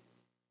sins.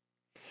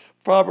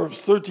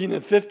 Proverbs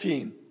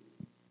 13:15.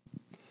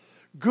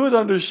 Good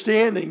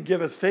understanding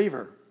giveth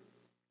favor,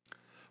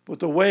 but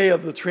the way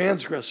of the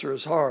transgressor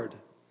is hard.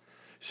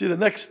 See,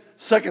 the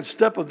second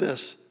step of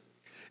this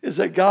is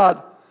that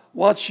God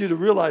wants you to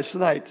realize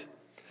tonight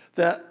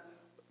that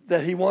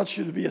he wants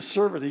you to be a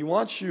servant. He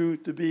wants you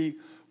to be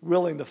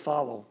willing to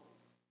follow.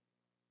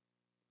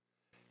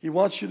 He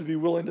wants you to be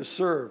willing to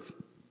serve.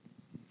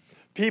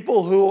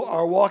 People who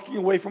are walking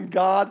away from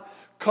God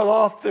cut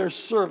off their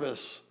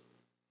service.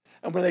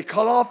 And when they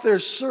cut off their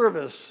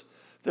service,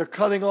 they're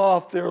cutting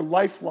off their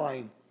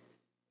lifeline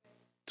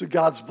to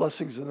God's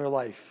blessings in their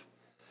life.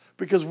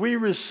 Because we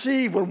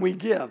receive when we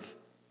give.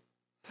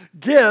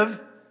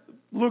 Give,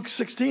 Luke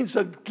 16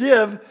 said,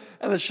 give,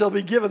 and it shall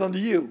be given unto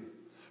you.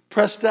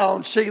 Pressed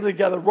down, shaken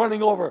together,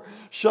 running over,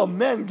 shall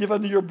men give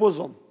unto your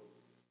bosom.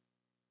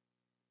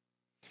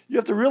 You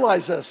have to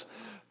realize this.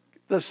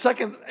 The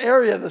second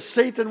area that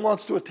Satan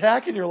wants to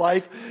attack in your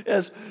life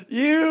is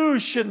you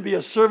shouldn't be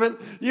a servant.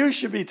 You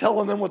should be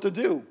telling them what to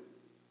do.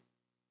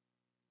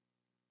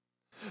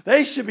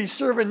 They should be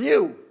serving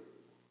you.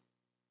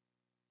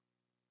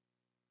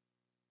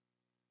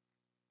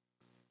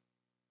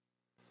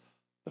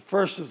 The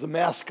first is the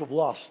mask of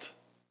lust,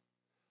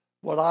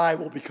 what I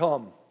will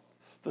become.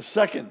 The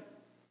second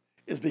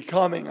is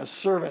becoming a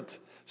servant.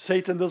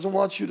 Satan doesn't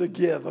want you to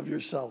give of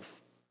yourself.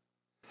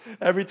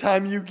 Every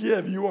time you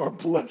give, you are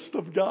blessed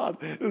of God.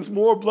 It is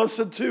more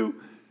blessed to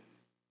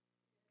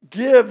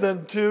give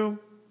than to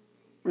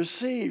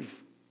receive.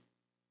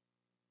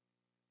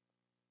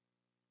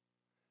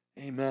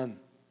 Amen.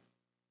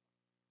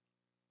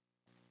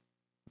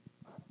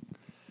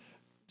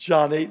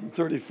 John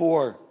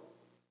 8:34.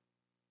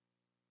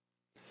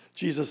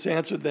 Jesus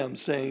answered them,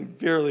 saying,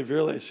 Verily,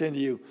 verily, I say unto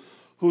you,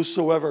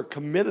 whosoever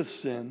committeth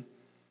sin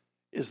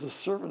is the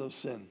servant of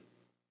sin.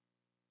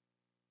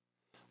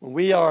 When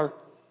we are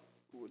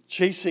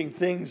chasing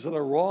things that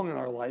are wrong in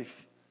our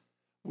life,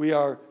 we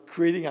are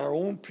creating our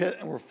own pit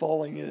and we're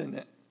falling in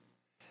it.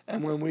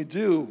 And when we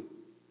do,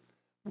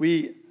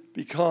 we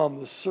become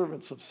the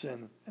servants of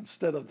sin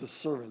instead of the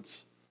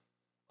servants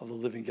of the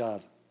living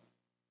God.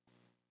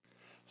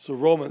 So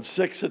Romans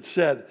 6 had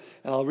said,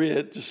 and I'll read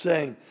it just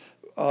saying,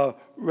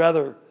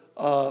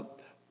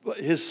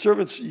 his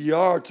servants ye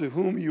are to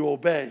whom you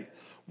obey,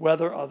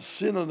 whether of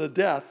sin unto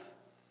death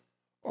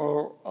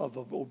or of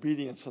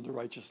obedience unto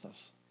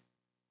righteousness.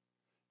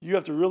 You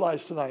have to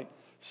realize tonight,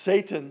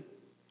 Satan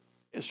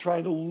is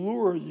trying to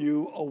lure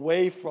you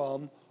away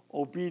from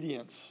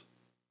obedience,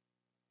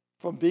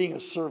 from being a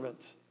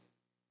servant.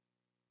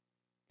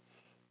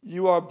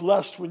 You are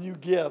blessed when you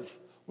give,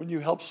 when you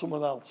help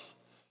someone else.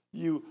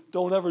 You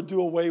don't ever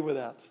do away with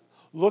that.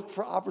 Look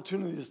for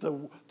opportunities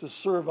to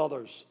serve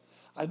others.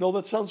 I know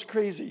that sounds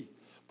crazy,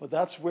 but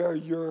that's where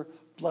your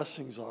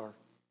blessings are.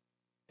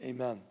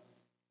 Amen.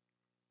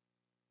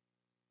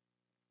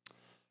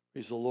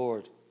 Praise the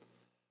Lord.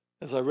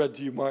 As I read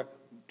to you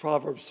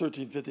Proverbs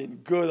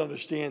 13:15, good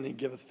understanding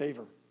giveth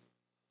favor.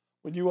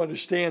 When you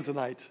understand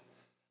tonight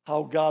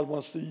how God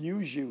wants to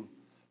use you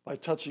by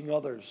touching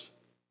others.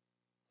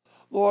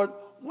 Lord,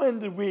 when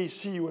did we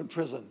see you in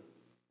prison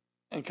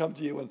and come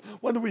to you? And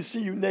when did we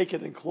see you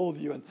naked and clothe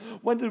you? And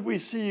when did we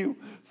see you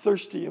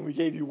thirsty and we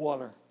gave you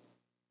water?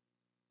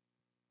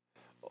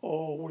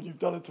 Oh, when you've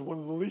done it to one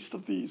of the least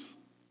of these,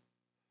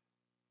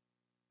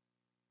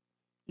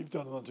 you've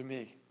done it unto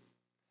me.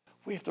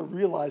 We have to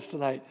realize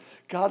tonight,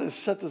 God has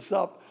set this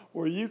up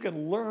where you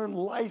can learn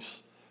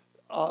life's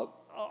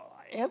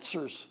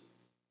answers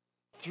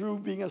through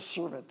being a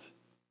servant,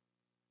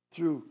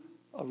 through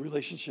a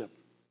relationship.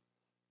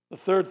 The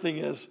third thing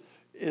is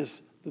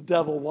the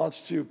devil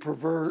wants to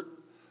pervert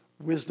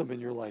wisdom in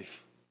your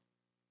life.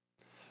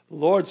 The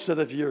Lord said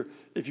if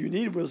you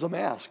need wisdom,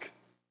 ask.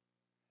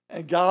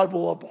 And God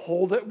will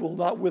uphold it, will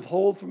not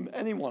withhold from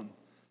anyone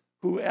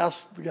who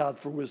asks God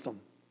for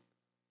wisdom.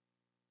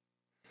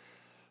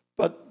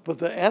 But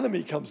the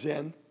enemy comes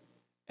in,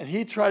 and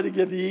he tried to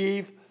give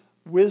Eve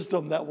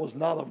wisdom that was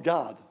not of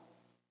God.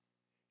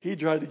 He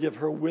tried to give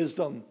her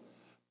wisdom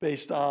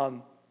based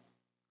on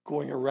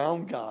going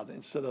around God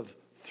instead of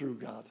through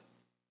God.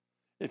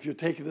 If you're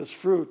taking this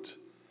fruit,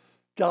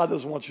 God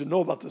doesn't want you to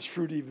know about this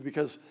fruit even,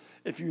 because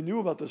if you knew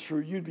about this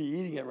fruit, you'd be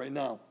eating it right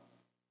now,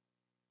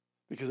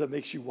 because it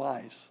makes you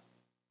wise.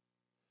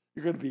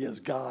 You're going to be as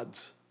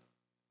gods.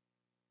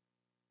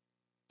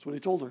 That's what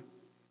he told her.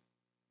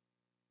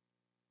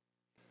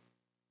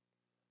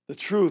 The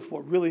truth,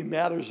 what really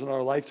matters in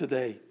our life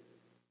today,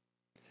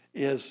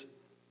 is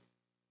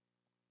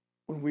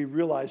when we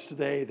realize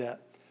today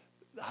that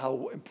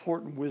how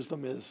important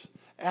wisdom is.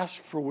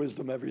 Ask for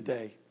wisdom every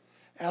day.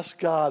 Ask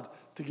God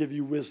to give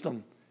you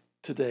wisdom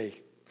today.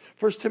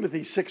 1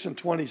 Timothy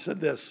 6:20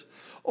 said this,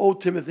 O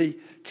Timothy,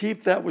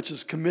 keep that which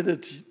is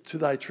committed to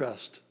thy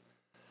trust,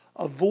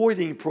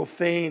 avoiding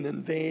profane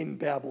and vain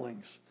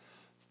babblings,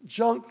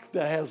 junk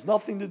that has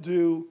nothing to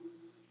do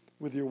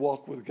with your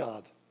walk with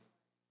God,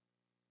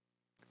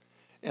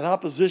 and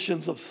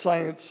oppositions of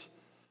science,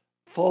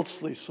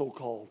 falsely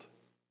so-called.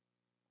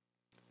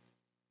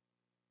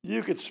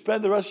 You could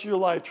spend the rest of your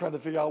life trying to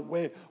figure out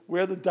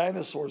where the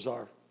dinosaurs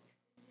are.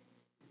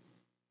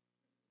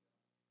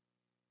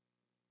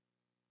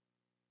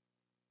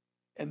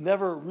 And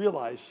never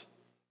realize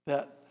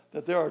that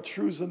there are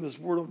truths in this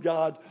Word of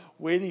God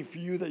waiting for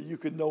you that you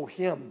could know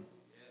Him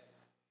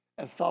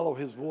and follow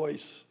His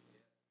voice.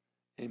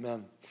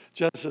 Amen.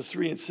 Genesis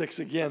 3:6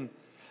 again.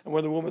 And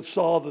when the woman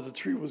saw that the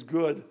tree was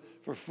good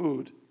for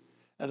food,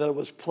 and that it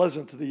was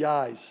pleasant to the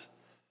eyes,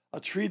 a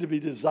tree to be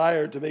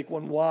desired to make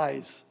one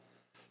wise,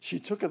 she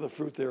took of the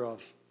fruit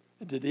thereof,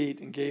 and did eat,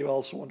 and gave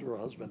also unto her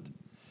husband,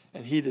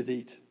 and he did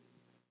eat.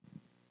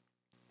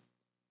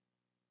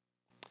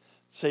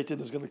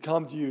 Satan is going to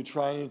come to you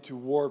trying to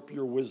warp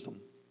your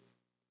wisdom.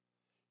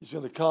 He's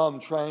going to come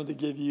trying to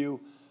give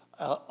you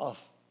a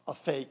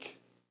fake,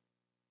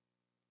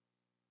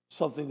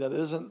 something that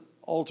isn't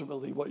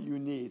ultimately what you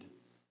need.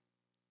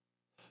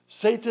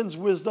 Satan's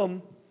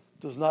wisdom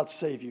does not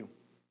save you.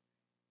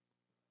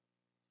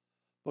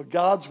 But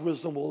God's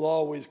wisdom will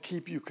always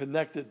keep you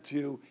connected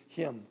to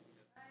Him.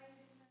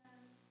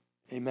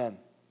 Amen.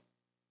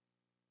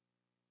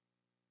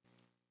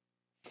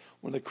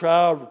 When the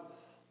crowd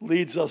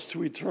leads us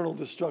to eternal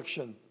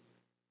destruction,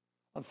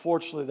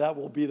 unfortunately, that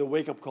will be the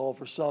wake-up call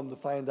for some to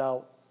find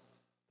out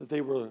that they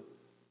were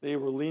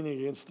leaning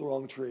against the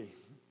wrong tree.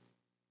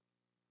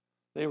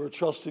 They were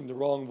trusting the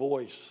wrong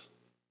voice.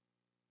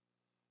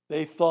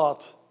 They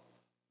thought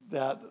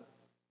that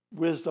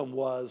wisdom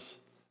was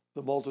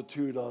the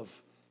multitude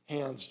of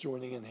hands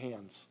joining in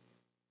hands.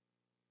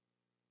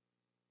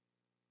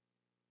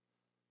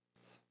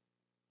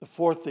 The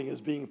fourth thing is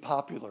being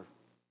popular.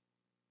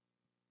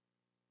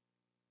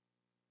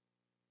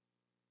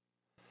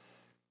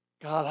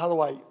 God,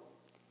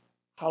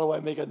 how do I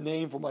make a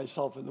name for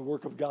myself in the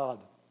work of God?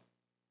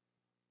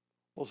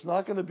 Well, it's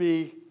not going to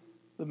be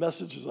the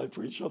messages I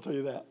preach, I'll tell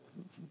you that.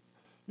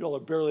 You all are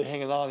barely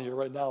hanging on here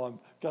right now.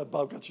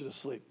 Bob got you to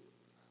sleep.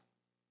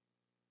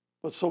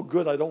 But so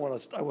good, I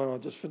want to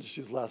just finish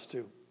these last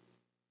two.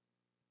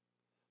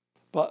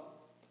 But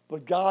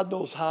God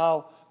knows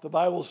how. The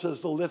Bible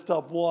says to lift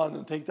up one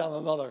and take down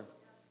another.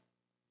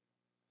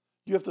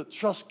 You have to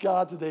trust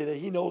God today that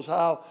He knows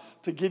how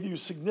to give you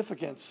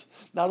significance,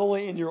 not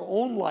only in your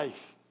own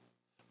life,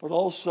 but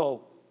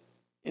also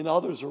in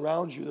others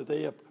around you, that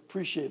they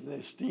appreciate and they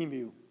esteem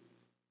you.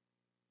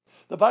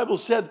 The Bible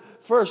said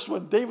first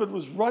when David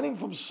was running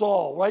from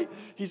Saul, right?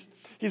 He's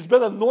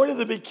been anointed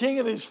to be king,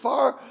 and he's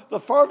the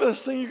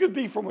farthest thing you could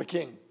be from a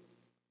king.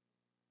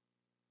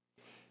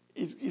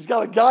 He's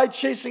got a guy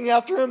chasing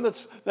after him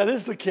that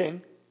is the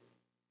king.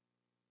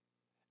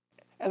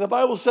 And the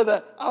Bible said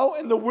that out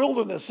in the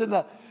wilderness, in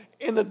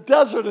the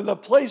desert, in a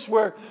place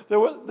where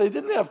they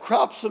didn't have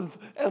crops and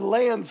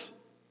lands,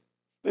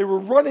 they were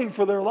running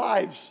for their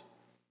lives.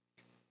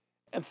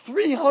 And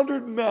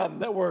 300 men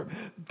that were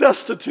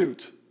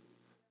destitute.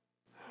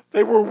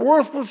 They were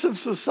worthless in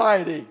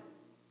society.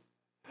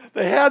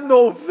 They had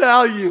no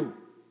value.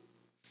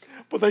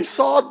 But they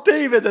saw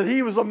David, that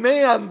he was a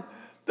man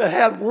that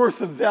had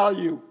worth and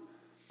value.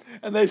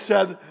 And they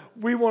said,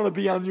 we want to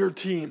be on your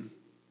team.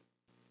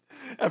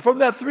 And from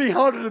that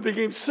 300, it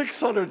became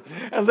 600.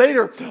 And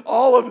later,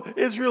 all of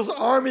Israel's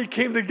army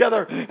came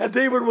together. And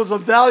David was a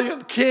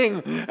valiant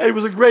king. And he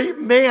was a great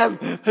man.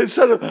 He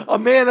said, a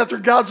man after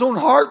God's own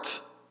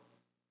heart.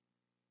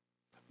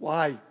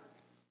 Why?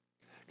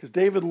 Because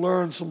David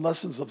learned some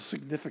lessons of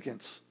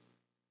significance.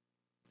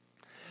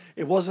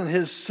 It wasn't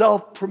his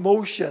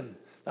self-promotion.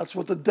 That's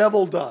what the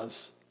devil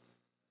does.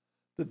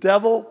 The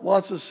devil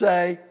wants to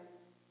say,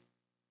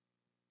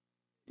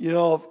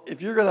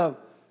 if you're going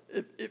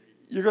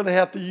to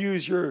have to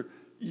use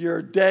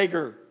your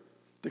dagger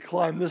to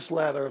climb this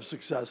ladder of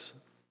success,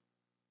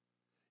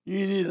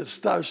 you need to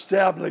start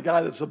stabbing the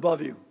guy that's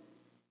above you.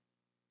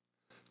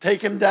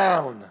 Take him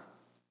down.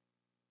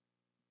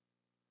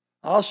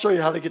 I'll show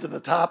you how to get to the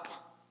top.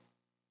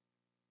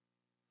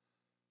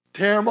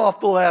 Tear him off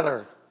the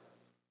ladder.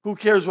 Who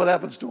cares what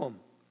happens to him?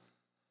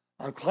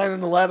 I'm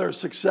climbing the ladder of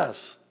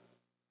success.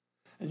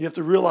 And you have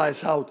to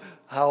realize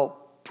how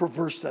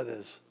perverse that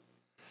is.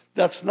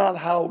 That's not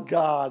how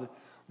God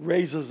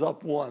raises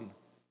up one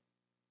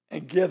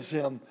and gives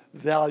him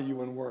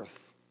value and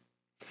worth.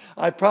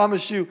 I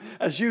promise you,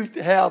 as you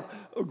have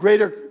a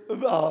greater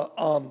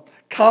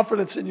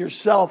confidence in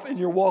yourself in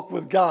your walk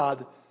with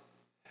God,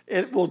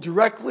 it will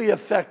directly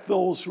affect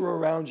those who are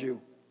around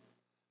you.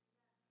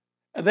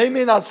 And they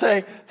may not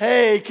say,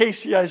 hey,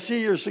 Casey, I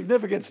see your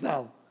significance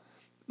now.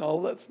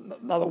 No, that's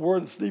not a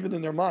word that's even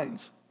in their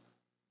minds.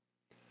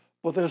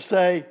 But they'll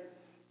say,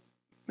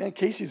 man,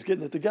 Casey's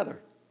getting it together.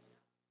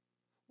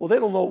 Well, they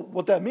don't know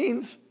what that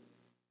means.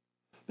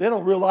 They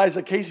don't realize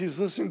that Casey's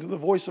listening to the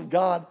voice of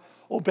God,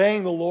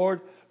 obeying the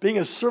Lord, being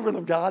a servant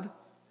of God,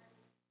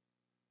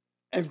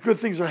 and good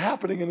things are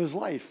happening in his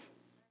life.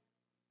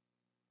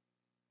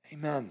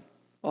 Amen.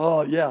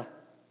 Oh, yeah.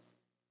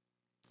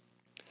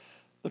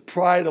 The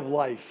pride of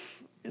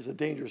life is a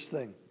dangerous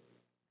thing.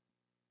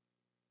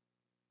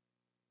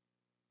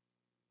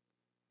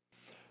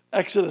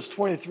 Exodus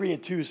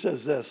 23:2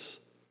 says this,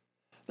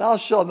 thou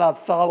shalt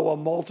not follow a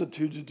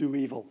multitude to do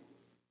evil.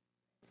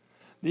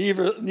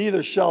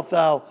 Neither shalt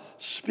thou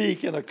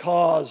speak in a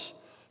cause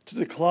to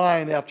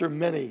decline after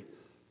many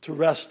to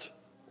rest,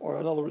 or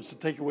in other words, to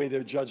take away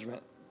their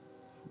judgment.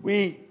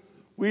 We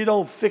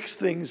don't fix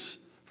things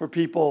for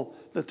people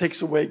that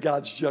takes away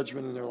God's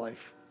judgment in their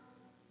life.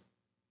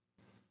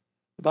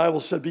 The Bible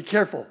said, be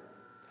careful.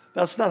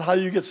 That's not how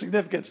you get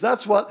significance.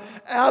 That's what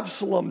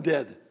Absalom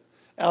did.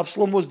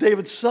 Absalom was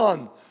David's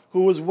son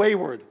who was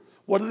wayward.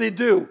 What did he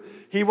do?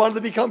 He wanted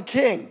to become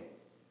king.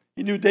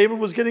 He knew David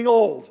was getting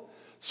old.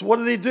 So what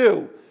did he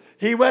do?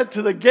 He went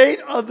to the gate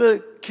of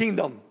the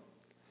kingdom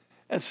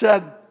and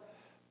said,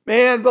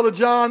 man, Brother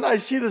John, I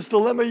see this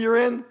dilemma you're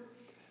in.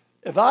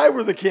 If I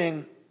were the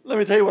king, let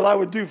me tell you what I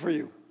would do for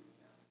you.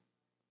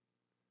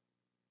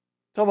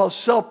 Talk about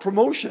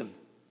self-promotion.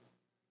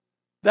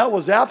 That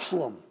was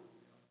Absalom.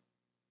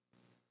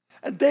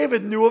 And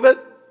David knew of it.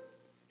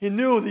 He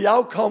knew the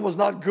outcome was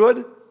not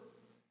good.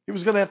 He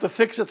was going to have to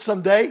fix it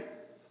someday.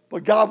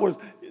 But God was,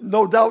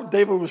 no doubt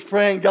David was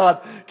praying,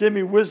 God, give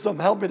me wisdom,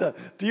 help me to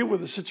deal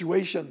with the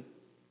situation.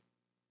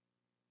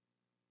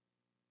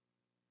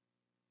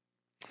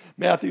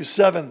 Matthew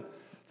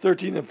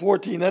 7:13 and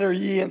 14, enter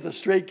ye into the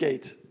strait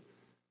gate.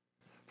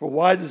 For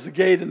wide is the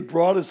gate and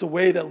broad is the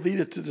way that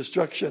leadeth to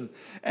destruction,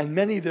 and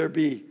many there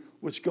be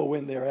which go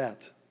in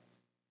thereat.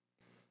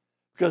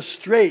 Because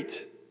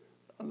strait,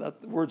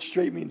 that word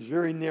strait means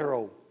very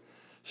narrow.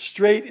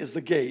 Strait is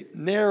the gate,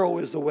 narrow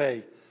is the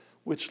way,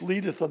 which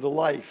leadeth unto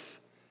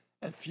life,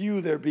 and few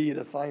there be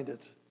that find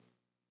it.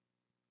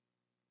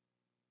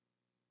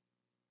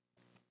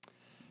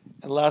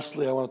 And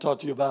lastly, I want to talk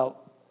to you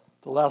about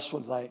the last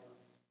one tonight.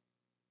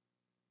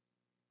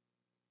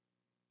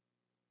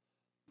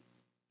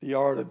 The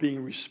art of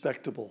being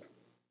respectable.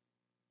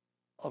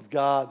 Of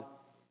God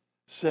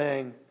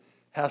saying,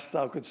 hast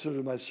thou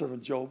considered my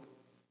servant Job?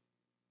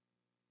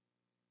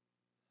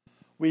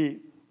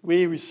 We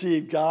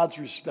receive God's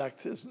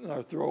respect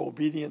through our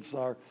obedience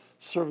and our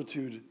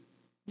servitude,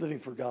 living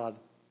for God.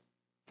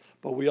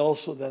 But we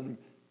also then,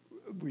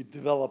 we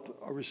develop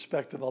a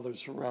respect of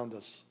others around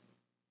us.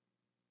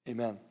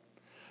 Amen.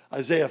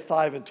 Isaiah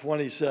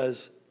 5:20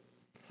 says,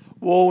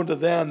 woe unto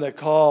them that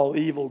call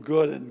evil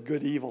good and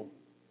good evil,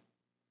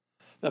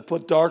 that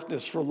put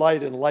darkness for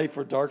light and light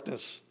for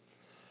darkness,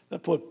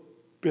 that put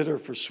bitter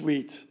for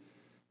sweet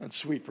and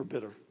sweet for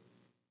bitter.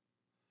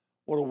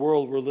 What a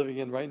world we're living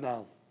in right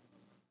now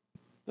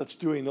that's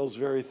doing those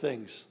very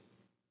things.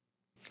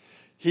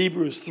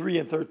 Hebrews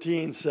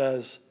 3:13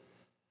 says,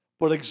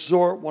 but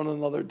exhort one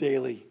another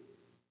daily,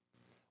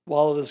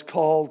 while it is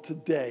called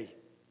today,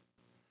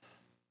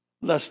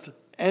 lest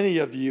any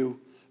of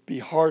you be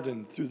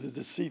hardened through the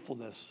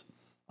deceitfulness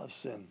of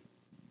sin.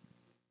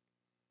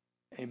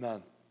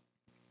 Amen.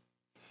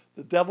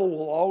 The devil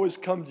will always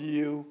come to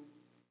you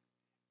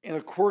in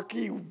a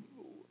quirky,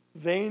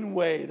 vain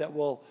way that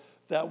will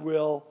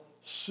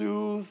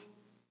soothe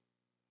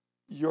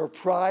your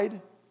pride,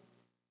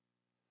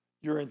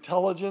 your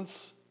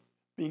intelligence,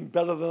 being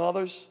better than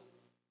others,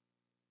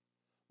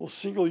 will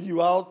single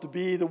you out to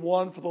be the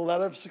one for the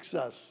ladder of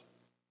success.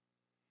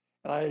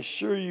 And I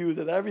assure you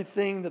that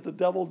everything that the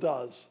devil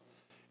does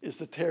is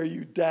to tear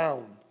you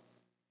down.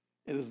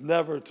 It is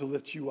never to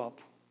lift you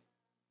up.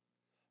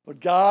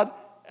 But God,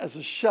 as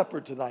a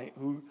shepherd tonight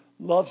who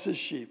loves his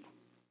sheep,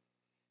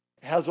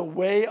 has a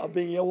way of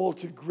being able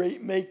to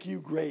make you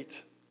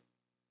great,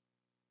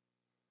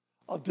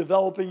 of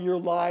developing your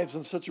lives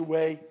in such a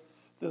way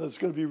that it's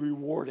going to be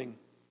rewarding.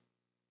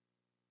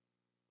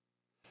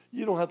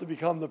 You don't have to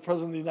become the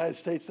President of the United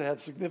States to have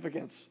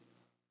significance.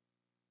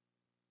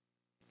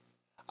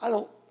 I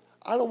don't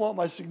want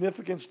my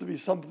significance to be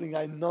something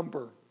I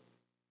number.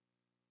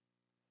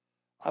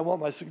 I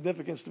want my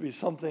significance to be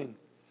something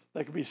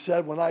that can be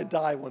said when I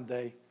die one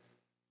day.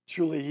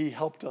 Truly, he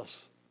helped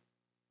us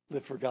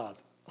live for God.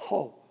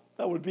 Oh,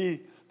 that would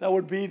be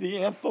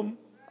the anthem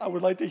I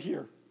would like to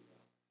hear.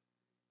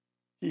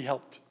 He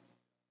helped.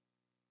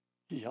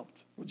 He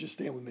helped. Would you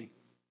stand with me?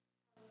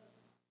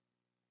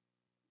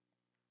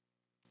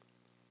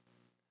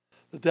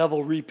 The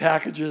devil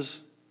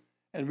repackages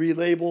and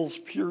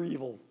relabels pure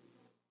evil.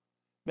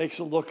 Makes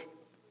it look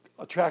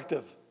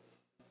attractive.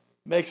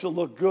 Makes it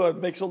look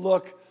good. Makes it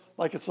look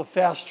like it's a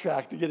fast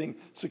track to getting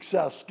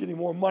success, getting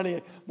more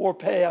money, more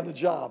pay on the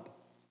job.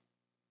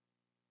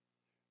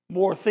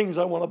 More things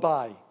I want to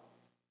buy.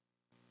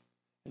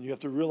 And you have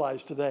to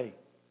realize today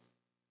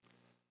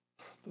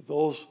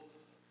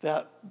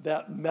that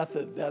that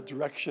method, that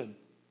direction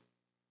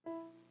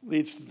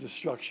leads to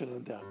destruction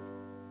and death.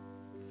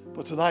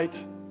 But tonight,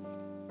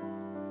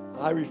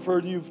 I refer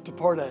you to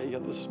part A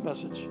of this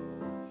message.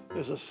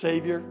 There's a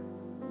Savior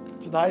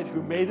tonight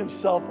who made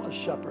himself a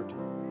shepherd.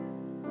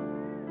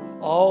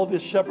 All the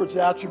shepherd's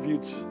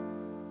attributes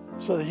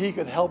so that he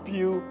could help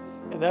you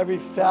in every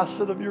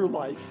facet of your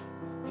life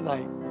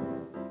tonight.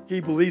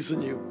 He believes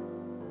in you.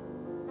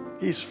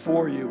 He's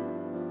for you.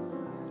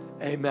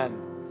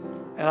 Amen.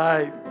 And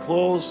I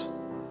close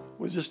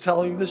with just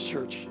telling this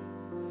church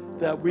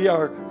that we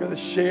are going to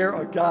share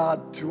a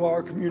God to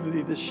our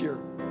community this year.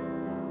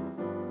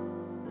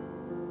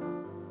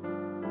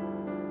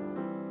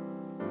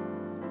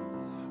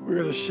 We're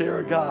going to share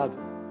a God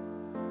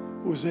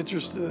who is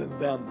interested in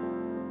them.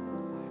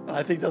 And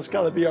I think that's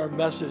got to be our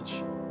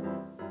message,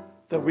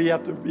 that we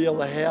have to be able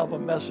to have a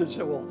message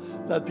that will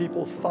let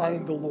people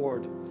find the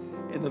Lord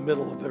in the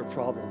middle of their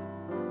problem.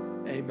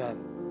 Amen.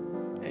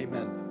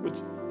 Amen.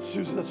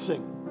 Susan, let's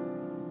sing.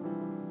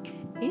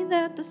 He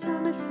that the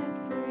Son has set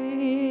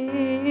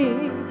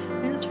free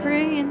is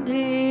free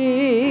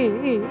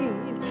indeed.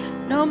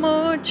 No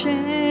more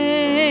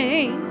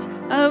chains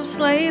of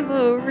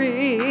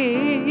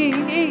slavery.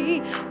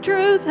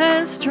 Truth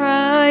has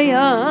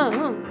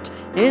triumphed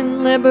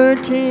in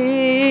liberty.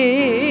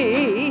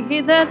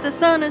 He that the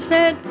Son has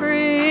set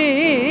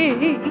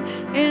free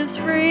is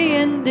free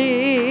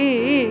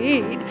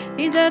indeed.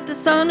 He that the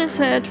Son has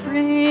set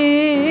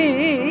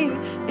free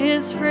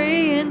is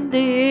free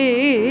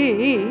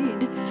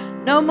indeed.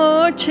 No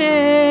more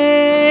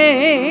chains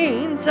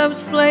of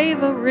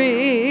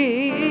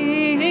slavery.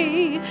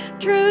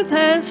 Truth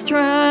has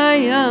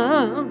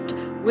triumphed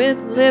with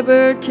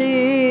liberty.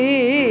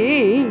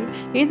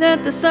 He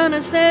that the Son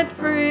has set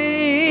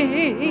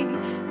free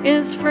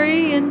is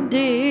free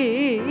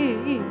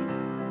indeed.